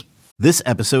partners. This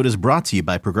episode is brought to you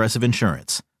by Progressive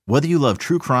Insurance. Whether you love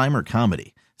true crime or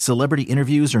comedy, celebrity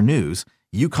interviews or news,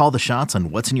 you call the shots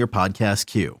on what's in your podcast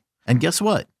queue. And guess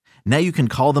what? Now you can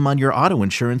call them on your auto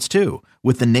insurance too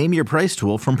with the Name Your Price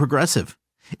tool from Progressive.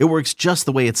 It works just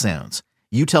the way it sounds.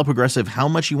 You tell Progressive how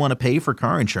much you want to pay for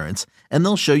car insurance, and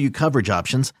they'll show you coverage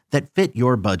options that fit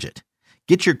your budget.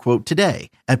 Get your quote today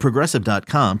at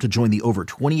Progressive.com to join the over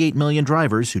 28 million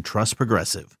drivers who trust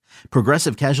Progressive.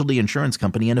 Progressive Casualty Insurance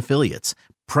Company and Affiliates.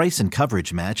 Price and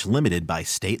coverage match limited by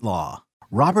state law.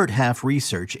 Robert Half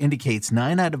research indicates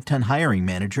 9 out of 10 hiring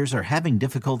managers are having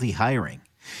difficulty hiring.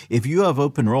 If you have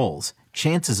open roles,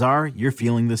 chances are you're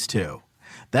feeling this too.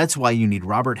 That's why you need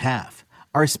Robert Half.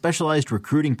 Our specialized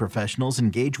recruiting professionals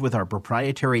engage with our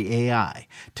proprietary AI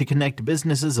to connect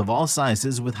businesses of all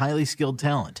sizes with highly skilled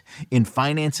talent in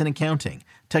finance and accounting,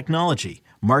 technology,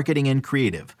 marketing and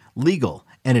creative, legal,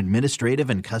 and administrative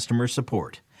and customer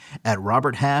support. At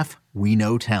Robert Half, we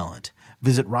know talent.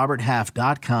 Visit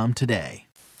roberthalf.com today.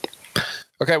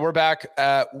 Okay, we're back.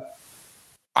 I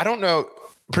don't know.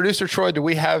 Producer Troy, do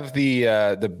we have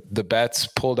the bets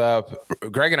pulled up?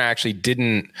 Greg and I actually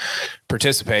didn't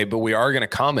participate, but we are going to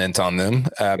comment on them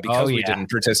because we didn't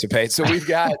participate. So we've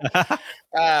got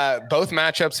both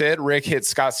matchups hit. Rick hit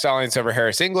Scott Stallings over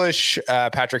Harris English.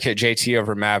 Patrick hit JT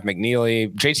over Mav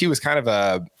McNeely. JT was kind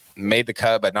of made the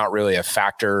cut, but not really a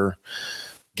factor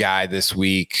guy this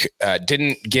week.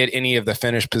 Didn't get any of the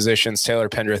finished positions. Taylor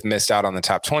Pendrith missed out on the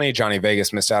top 20. Johnny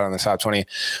Vegas missed out on the top 20.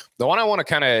 The one I want to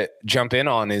kind of jump in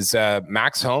on is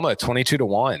Max Homa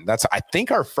 22-1. That's, I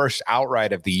think, our first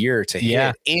outright of the year to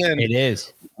hit. And it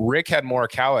is. Rick had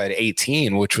Morikawa at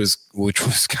 18, which was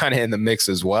kind of in the mix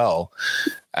as well.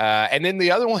 And then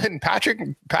the other one, Patrick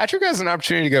has an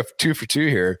opportunity to go 2 for 2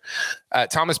 here.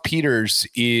 Thomas Peters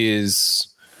is.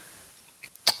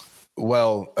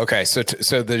 Well, okay. So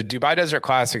the Dubai Desert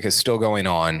Classic is still going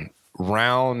on.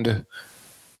 Round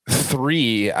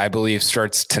 3, I believe,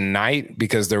 starts tonight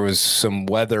because there was some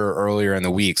weather earlier in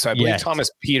the week. So I believe Thomas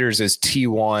Peters is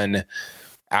T1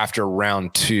 after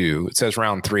round 2. It says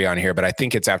round 3 on here, but I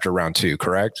think it's after round 2,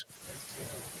 correct?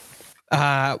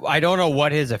 I don't know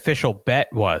what his official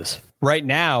bet was. Right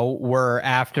now, we're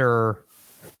after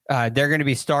they're going to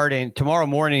be starting tomorrow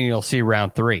morning. You'll see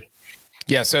round 3.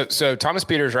 Yeah, so Thomas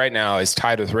Peters right now is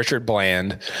tied with Richard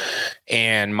Bland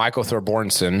and Michael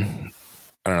Thorbjornsen.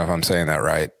 I don't know if I'm saying that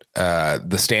right.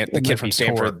 The kid from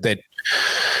Stanford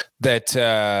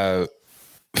that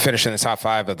finished in the top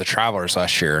 5 of the Travelers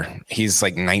last year. He's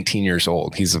like 19 years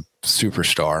old. He's a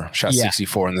superstar. Shot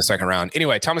 64 in the second round.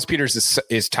 Anyway, Thomas Peters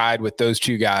is tied with those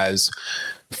two guys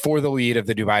for the lead of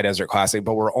the Dubai Desert Classic,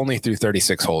 but we're only through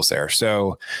 36 holes there.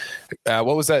 So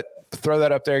what was that? Throw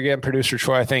that up there again, Producer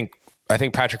Troy. I think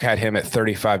Patrick had him at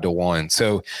 35-1.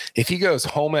 So if he goes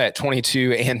Homa at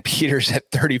 22 and Peters at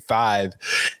 35,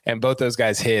 and both those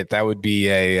guys hit, that would be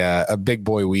a big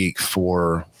boy week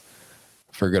for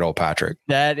good old Patrick.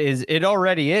 It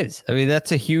already is. I mean,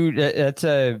 that's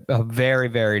a very,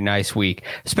 very nice week,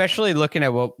 especially looking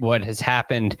at what has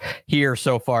happened here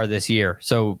so far this year.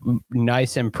 So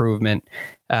nice improvement.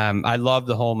 I love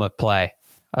the Homa play.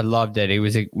 I loved it. It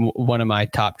was one of my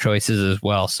top choices as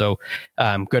well. So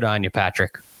good on you,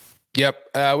 Patrick. Yep.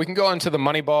 We can go on to the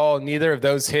money ball. Neither of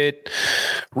those hit.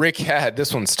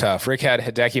 This one's tough. Rick had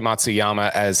Hideki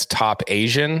Matsuyama as top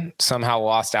Asian, somehow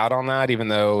lost out on that, even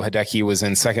though Hideki was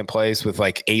in second place with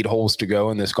like 8 holes to go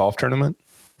in this golf tournament.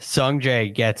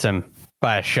 Sungjae gets him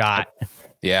by a shot.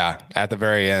 Yeah, at the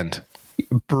very end.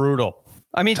 Brutal.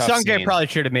 I mean, Sungjae scene. probably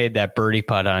should have made that birdie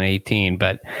putt on 18,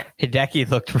 but Hideki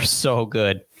looked so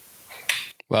good.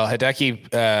 Well,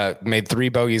 Hideki made 3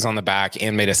 bogeys on the back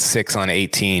and made a 6 on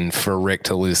 18 for Rick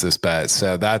to lose this bet.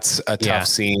 So that's a tough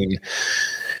scene.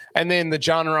 And then the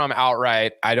John Rahm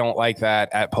outright, I don't like that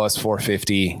at plus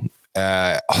 450,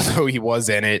 although he was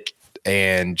in it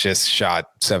and just shot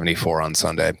 74 on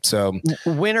Sunday. So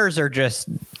winners are just,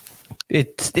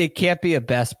 it can't be a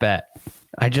best bet.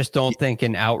 I just don't think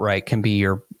an outright can be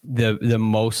the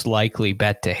most likely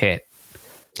bet to hit.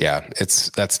 Yeah,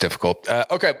 that's difficult.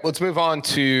 Okay, let's move on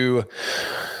to.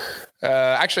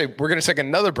 Actually, we're going to take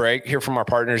another break, hear from our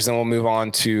partners, then we'll move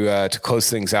on to close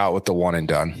things out with the one and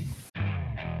done.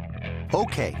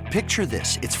 Okay, picture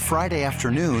this: it's Friday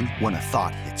afternoon when a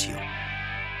thought hits you.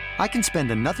 I can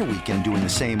spend another weekend doing the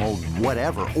same old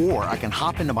whatever, or I can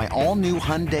hop into my all-new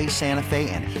Hyundai Santa Fe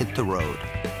and hit the road.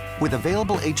 With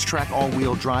available H-Track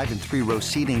all-wheel drive and 3-row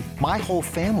seating, my whole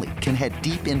family can head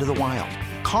deep into the wild.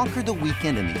 Conquer the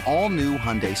weekend in the all-new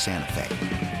Hyundai Santa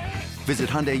Fe. Visit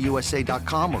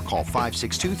HyundaiUSA.com or call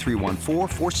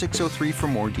 562-314-4603 for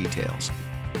more details.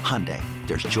 Hyundai,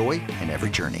 there's joy in every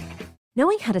journey.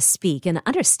 Knowing how to speak and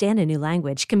understand a new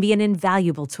language can be an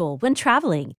invaluable tool when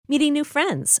traveling, meeting new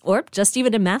friends, or just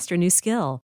even to master a new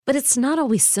skill. But it's not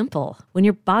always simple when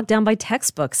you're bogged down by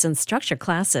textbooks and structure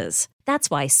classes. That's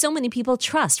why so many people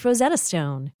trust Rosetta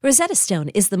Stone. Rosetta Stone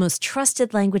is the most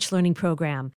trusted language learning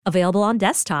program, available on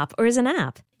desktop or as an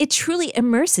app. It truly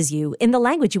immerses you in the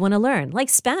language you want to learn, like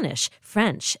Spanish,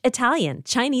 French, Italian,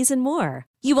 Chinese, and more.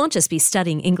 You won't just be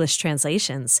studying English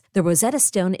translations. The Rosetta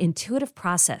Stone intuitive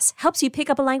process helps you pick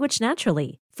up a language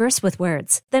naturally, first with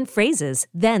words, then phrases,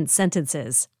 then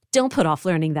sentences. Don't put off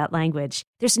learning that language.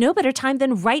 There's no better time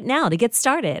than right now to get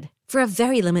started. For a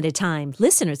very limited time,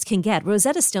 listeners can get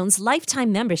Rosetta Stone's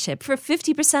lifetime membership for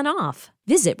 50% off.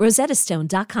 Visit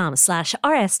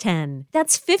rosettastone.com/rs10.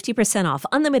 That's 50% off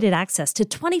unlimited access to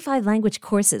 25 language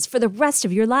courses for the rest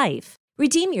of your life.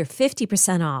 Redeem your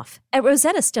 50% off at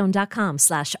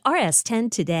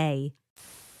rosettastone.com/rs10 today.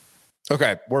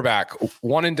 Okay, we're back.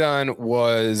 One and Done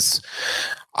was,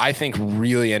 I think,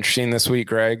 really interesting this week,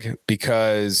 Greg,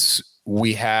 because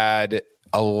we had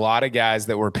a lot of guys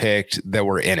that were picked that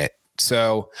were in it.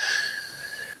 So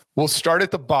we'll start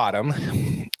at the bottom.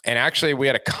 And actually, we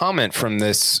had a comment from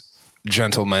this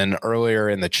gentleman earlier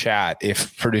in the chat.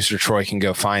 If producer Troy can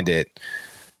go find it.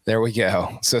 There we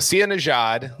go. So Sia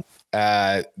Nejad.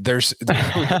 I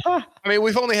mean,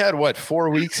 we've only had 4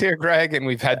 weeks here, Greg, and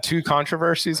we've had 2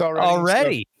 controversies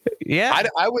already. So yeah.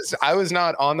 I was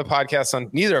not on the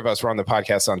podcast neither of us were on the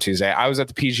podcast on Tuesday. I was at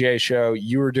the PGA show.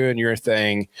 You were doing your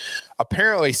thing.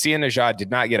 Apparently Sia Nejad did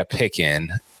not get a pick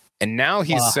in. And now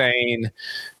he's saying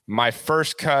my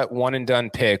first cut one and done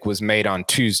pick was made on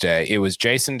Tuesday. It was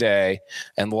Jason Day,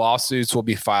 and lawsuits will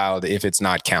be filed if it's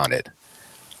not counted.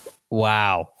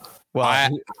 Wow. Well,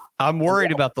 I'm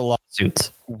worried about the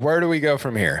lawsuits. Where do we go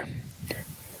from here?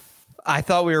 I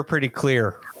thought we were pretty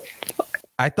clear.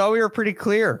 I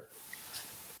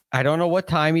don't know what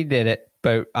time he did it,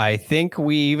 but I think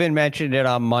we even mentioned it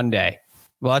on Monday.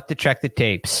 We'll have to check the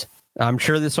tapes. I'm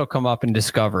sure this will come up in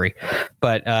Discovery,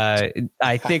 but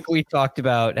I think we talked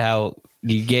about how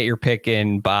you get your pick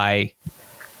in by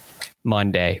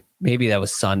Monday. Maybe that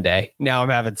was Sunday. Now I'm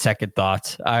having second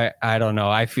thoughts. I don't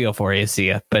know. I feel for you,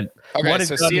 Sia, but okay,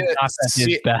 so Sia is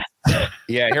best.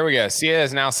 Yeah, here we go. Sia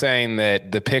is now saying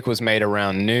that the pick was made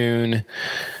around noon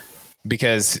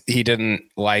because he didn't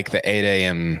like the 8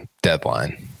 a.m.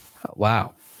 deadline.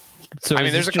 Wow. So I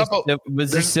mean, there's a couple.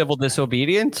 Was this civil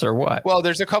disobedience or what? Well,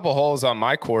 there's a couple holes on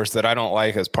my course that I don't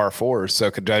like as par 4s.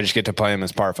 So could I just get to play them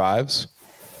as par 5s?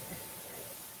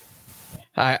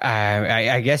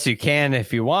 I guess you can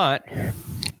if you want.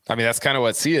 I mean, that's kind of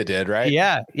what Sia did, right?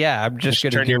 Yeah. I'm just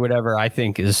going to do whatever I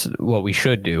think is what we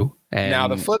should do. And now,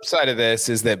 the flip side of this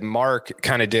is that Mark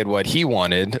kind of did what he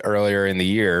wanted earlier in the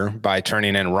year by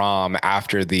turning in Rahm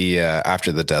after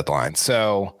the deadline.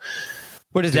 So,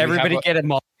 what does everybody get a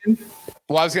mulligan?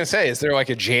 Well, I was going to say, is there like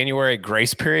a January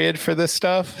grace period for this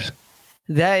stuff?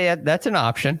 That's an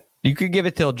option. You could give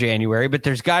it till January, but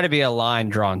there's got to be a line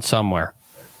drawn somewhere.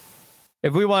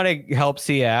 If we want to help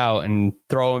Sia out and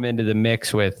throw him into the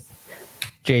mix with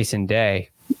Jason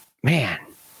Day, man.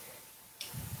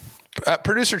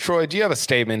 Producer Troy, do you have a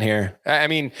statement here? I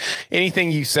mean,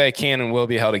 anything you say can and will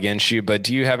be held against you, but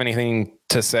do you have anything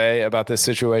to say about this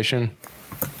situation?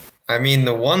 I mean,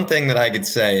 the one thing that I could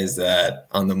say is that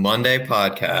on the Monday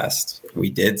podcast,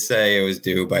 we did say it was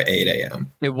due by 8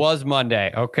 a.m. It was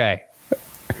Monday. Okay.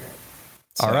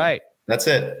 So, all right. That's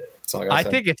it. That's all I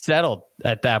think it's settled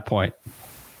at that point.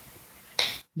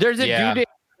 There's a due date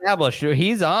established.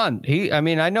 He's on.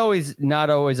 I know he's not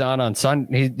always on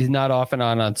Sunday. He's not often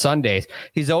on Sundays.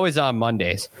 He's always on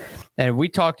Mondays. And we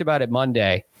talked about it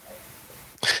Monday.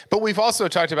 But we've also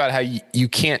talked about how you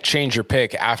can't change your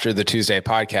pick after the Tuesday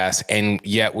podcast, and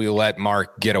yet we let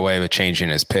Mark get away with changing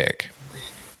his pick.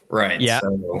 Right. Yeah.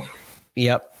 So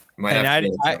yep.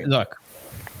 And I look.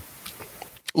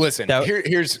 Listen,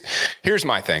 here's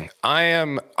my thing. I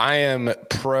am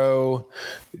pro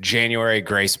January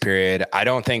grace period. I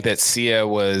don't think that Sia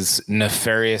was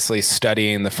nefariously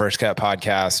studying the First Cut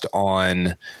podcast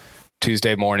on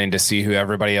Tuesday morning to see who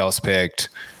everybody else picked.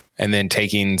 And then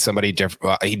taking somebody different.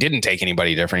 Well, he didn't take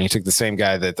anybody different. He took the same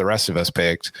guy that the rest of us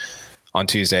picked on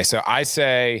Tuesday. So I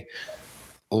say,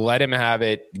 let him have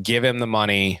it, give him the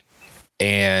money,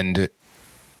 and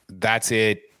that's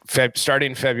it.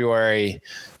 Starting February,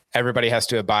 everybody has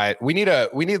to abide. We need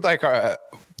like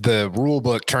the rule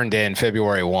book turned in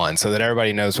February 1 so that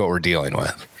everybody knows what we're dealing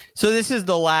with. So this is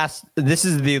the last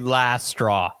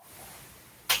straw.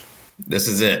 This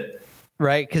is it.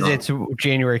 Right, because it's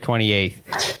January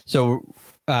 28th. So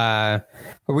Are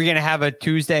we going to have a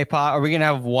Tuesday pod? Are we going to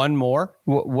have one more?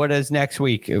 What is next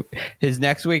week? Is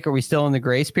next week, are we still in the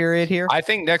grace period here? I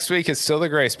think next week is still the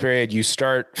grace period. You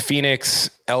start Phoenix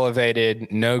elevated,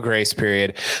 no grace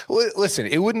period. Listen,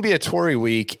 it wouldn't be a Tory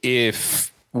week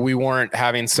if we weren't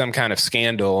having some kind of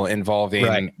scandal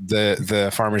involving the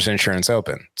Farmers Insurance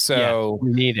Open. So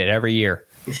we need it every year.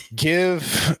 Give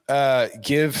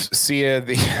Sia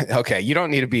the okay. You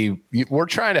don't need to be. We're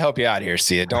trying to help you out here,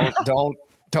 Sia. Don't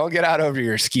get out over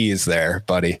your skis there,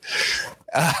 buddy.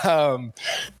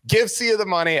 Give Sia the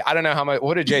money. I don't know how much.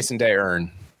 What did Jason Day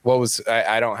earn? What was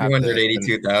I don't have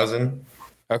 282,000.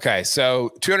 Okay,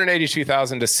 so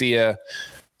 282,000 to Sia.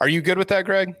 Are you good with that,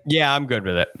 Greg? Yeah, I'm good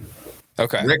with it.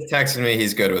 Okay. Rick texted me.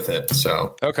 He's good with it.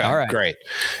 So okay, all right, great.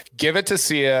 Give it to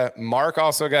Sia. Mark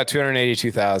also got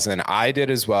 282,000. I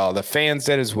did as well. The fans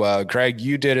did as well. Greg,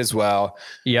 you did as well.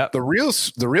 Yeah. The real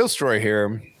story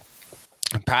here.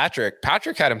 Patrick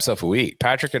had himself a week.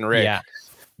 Patrick and Rick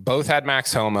both had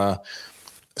Max Homa.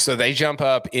 So they jump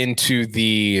up into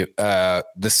the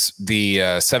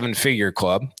 7-figure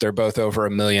club. They're both over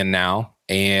 $1 million now.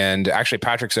 And actually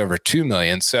Patrick's over 2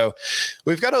 million. So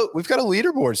we've got a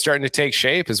leaderboard starting to take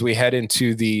shape as we head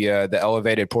into the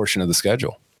elevated portion of the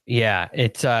schedule. Yeah,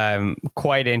 it's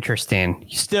quite interesting.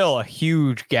 Still a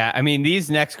huge gap. I mean, these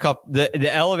next couple,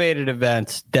 the elevated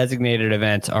events, designated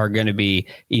events are going to be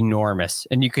enormous.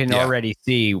 And you can already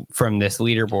see from this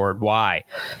leaderboard why.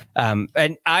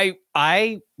 And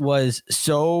I was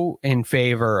so in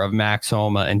favor of Max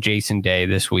Homa and Jason Day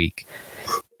this week.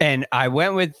 And I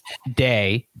went with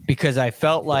Day because I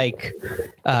felt like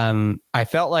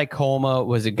Homa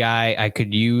was a guy I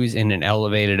could use in an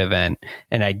elevated event,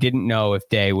 and I didn't know if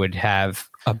Day would have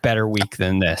a better week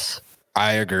than this.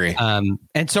 I agree.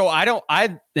 And so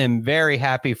I am very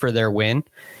happy for their win.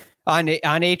 On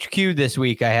HQ this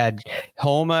week, I had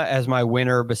Homa as my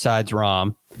winner besides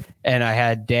Rom, and I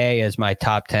had Day as my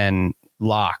top 10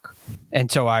 lock.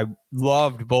 And so I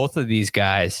loved both of these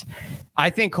guys. I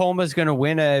think Homa's going to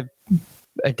win a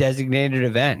designated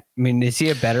event. I mean, is he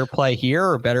a better play here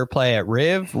or better play at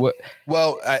Riv?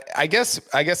 Well, I guess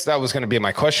that was going to be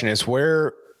my question is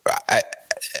where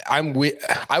I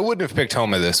wouldn't have picked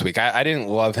Homa this week. I didn't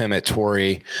love him at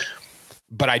Tory,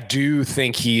 but I do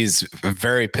think he's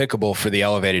very pickable for the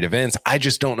elevated events. I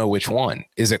just don't know which one.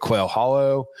 Is it Quail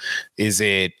Hollow? Is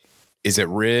it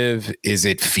Riv? Is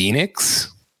it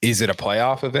Phoenix? Is it a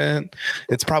playoff event?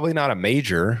 It's probably not a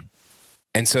major.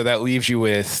 And so that leaves you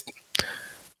with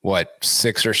what,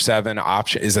 6 or 7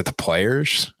 options? Is it the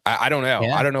players? I don't know.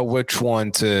 Yeah. I don't know which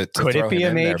one to could throw it be him a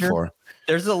in major? there for.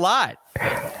 There's a lot.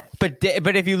 But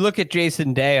if you look at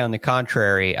Jason Day, on the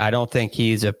contrary, I don't think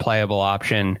he's a playable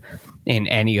option in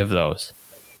any of those.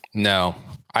 No,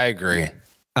 I agree.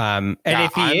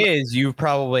 If he is, you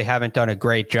probably haven't done a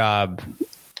great job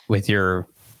with your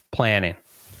planning.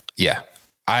 Yeah.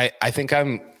 I think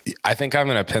I'm going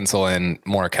to pencil in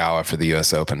Morikawa for the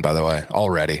U.S. Open, by the way,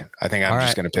 already. I think I'm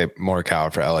just going to pick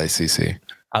Morikawa for LACC.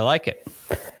 I like it.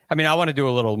 I mean, I want to do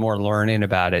a little more learning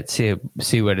about it,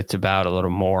 see what it's about a little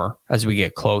more as we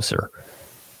get closer.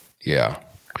 Yeah.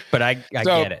 But I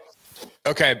get it.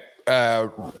 Okay.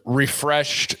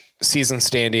 Refreshed season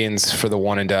standings for the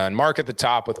one and done. Mark at the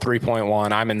top with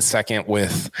 3.1. I'm in second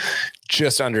with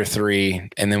just under 3.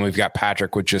 And then we've got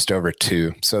Patrick with just over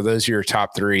 2. So those are your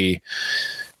top 3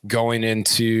 going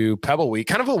into Pebble Week.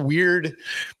 Kind of a weird,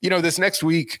 this next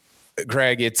week,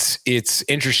 Greg, it's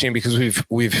interesting because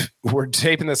we're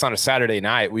taping this on a Saturday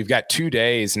night. We've got 2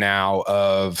 days now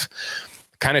of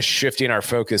kind of shifting our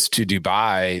focus to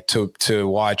Dubai to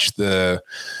watch the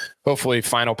hopefully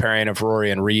final pairing of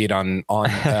Rory and Reed on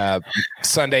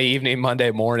Sunday evening, Monday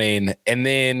morning. And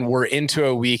then we're into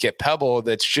a week at Pebble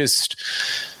that's just,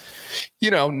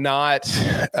 not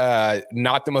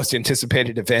the most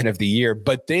anticipated event of the year.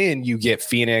 But then you get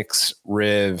Phoenix,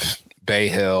 Riv, Bay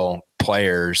Hill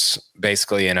players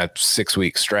basically in a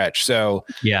 6-week stretch. So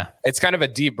yeah, it's kind of a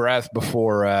deep breath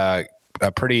before a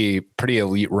pretty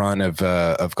elite run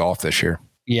of golf this year.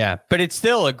 Yeah, but it's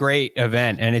still a great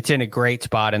event, and it's in a great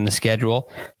spot in the schedule.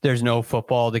 There's no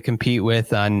football to compete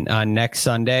with on next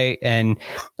Sunday. And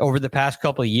over the past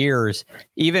couple of years,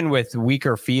 even with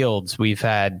weaker fields, we've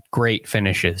had great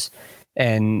finishes.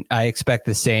 And I expect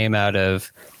the same out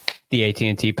of the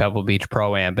AT&T Pebble Beach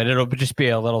Pro-Am, but it'll just be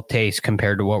a little taste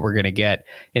compared to what we're going to get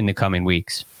in the coming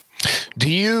weeks.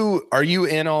 Are you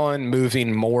in on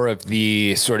moving more of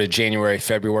the sort of January,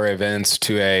 February events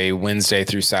to a Wednesday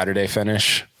through Saturday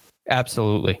finish?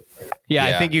 Absolutely. Yeah.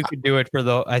 I think you could do it for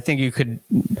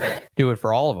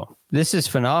all of them. This is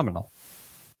phenomenal,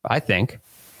 I think.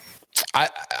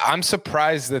 I'm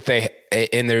surprised that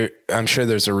I'm sure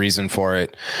there's a reason for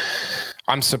it.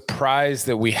 I'm surprised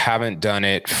that we haven't done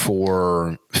it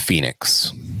for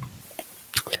Phoenix.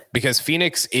 Because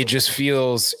Phoenix, it just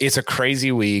feels it's a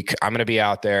crazy week. I'm going to be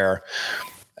out there.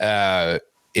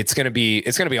 It's going to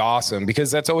be awesome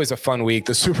because that's always a fun week.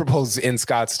 The Super Bowl's in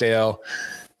Scottsdale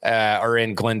or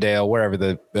in Glendale, wherever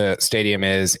the stadium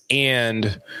is.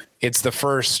 And it's the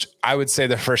first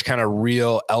kind of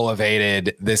real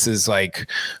elevated, this is like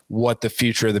what the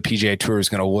future of the PGA Tour is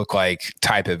going to look like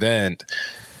type event.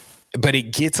 But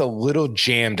it gets a little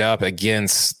jammed up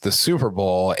against the Super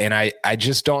Bowl. And I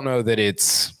just don't know that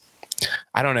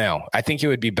I don't know. I think it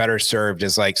would be better served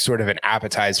as like sort of an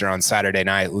appetizer on Saturday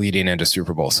night leading into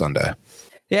Super Bowl Sunday.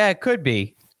 Yeah, it could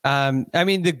be. I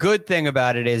mean, the good thing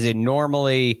about it is it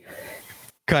normally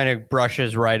kind of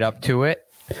brushes right up to it.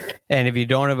 And if you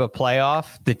don't have a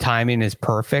playoff, the timing is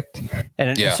perfect.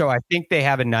 And so I think they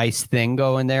have a nice thing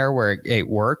going there where it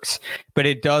works, but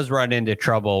it does run into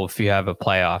trouble if you have a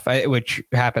playoff, which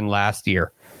happened last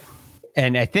year.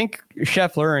 And I think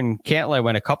Scheffler and Cantlay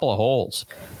went a couple of holes.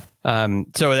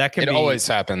 So that can always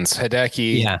happens.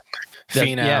 Hideki,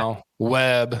 Finau,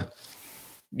 Webb.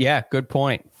 Yeah, good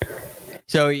point.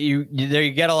 So you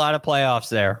get a lot of playoffs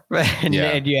there, and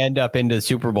you end up into the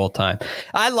Super Bowl time.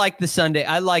 I like the Sunday.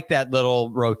 I like that little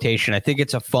rotation. I think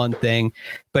it's a fun thing.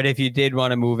 But if you did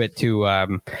want to move it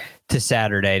to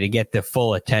Saturday to get the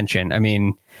full attention, I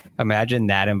mean, imagine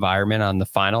that environment on the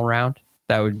final round.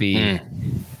 That would be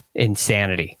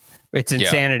insanity. It's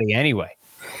insanity anyway.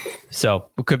 So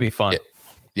it could be fun.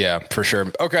 Yeah, for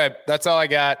sure. Okay, that's all I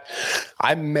got.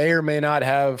 I may or may not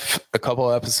have a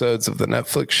couple episodes of the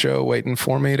Netflix show waiting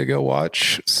for me to go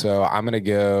watch. So I'm going to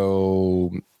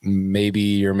go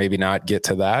maybe or maybe not get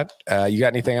to that. You got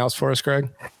anything else for us, Greg?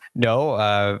 No,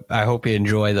 I hope you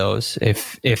enjoy those.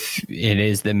 If it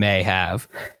is the may have.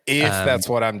 If that's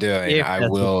what I'm doing, I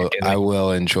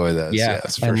will enjoy those. Yeah,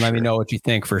 yes, and let me know what you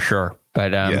think for sure.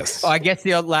 But I guess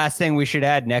the last thing we should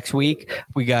add next week,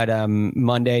 we got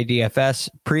Monday DFS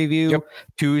preview. Yep.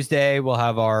 Tuesday we'll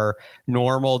have our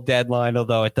normal deadline,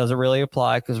 although it doesn't really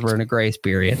apply because we're in a grace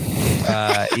period.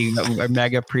 A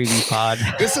mega preview pod.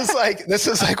 This is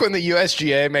like when the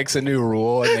USGA makes a new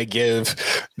rule and they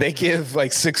give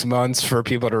like 6 months for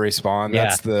people to respond.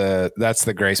 Yeah. That's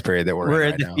the grace period that we're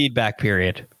in the now. Feedback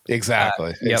period.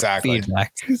 Exactly. Exactly.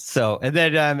 Feedback. So and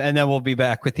then we'll be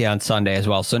back with you on Sunday as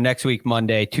well. So next week,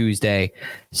 Monday, Tuesday,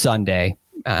 Sunday,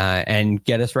 and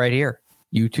get us right here,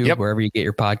 YouTube, wherever you get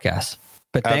your podcasts.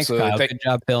 But thanks, Kyle. Good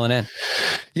job filling in.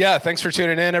 Yeah, thanks for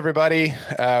tuning in, everybody.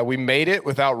 We made it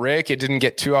without Rick. It didn't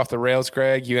get too off the rails,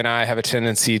 Greg. You and I have a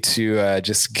tendency to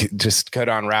just go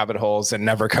down rabbit holes and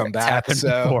never come back.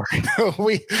 So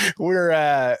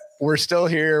we're still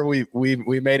here. We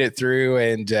made it through,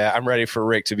 and I'm ready for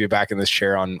Rick to be back in this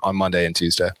chair on Monday and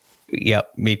Tuesday.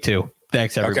 Yep, me too.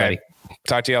 Thanks, everybody. Okay.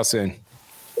 Talk to y'all soon.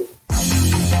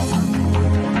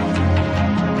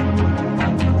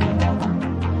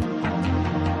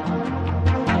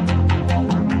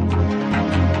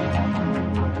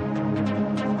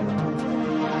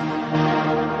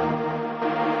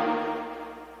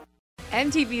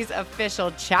 MTV's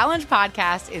official Challenge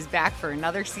podcast is back for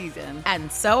another season.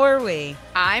 And so are we.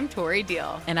 I'm Tori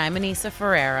Deal. And I'm Anissa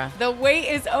Ferreira. The wait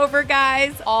is over,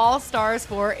 guys. All Stars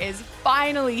 4 is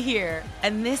finally here.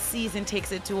 And this season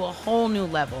takes it to a whole new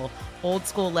level. Old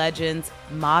school legends,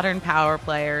 modern power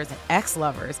players, and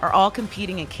ex-lovers are all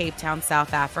competing in Cape Town,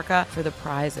 South Africa for the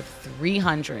prize of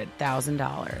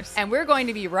 $300,000. And we're going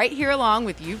to be right here along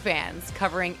with you fans,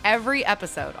 covering every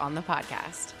episode on the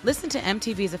podcast. Listen to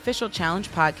MTV's official Challenge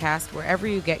podcast wherever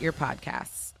you get your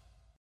podcasts.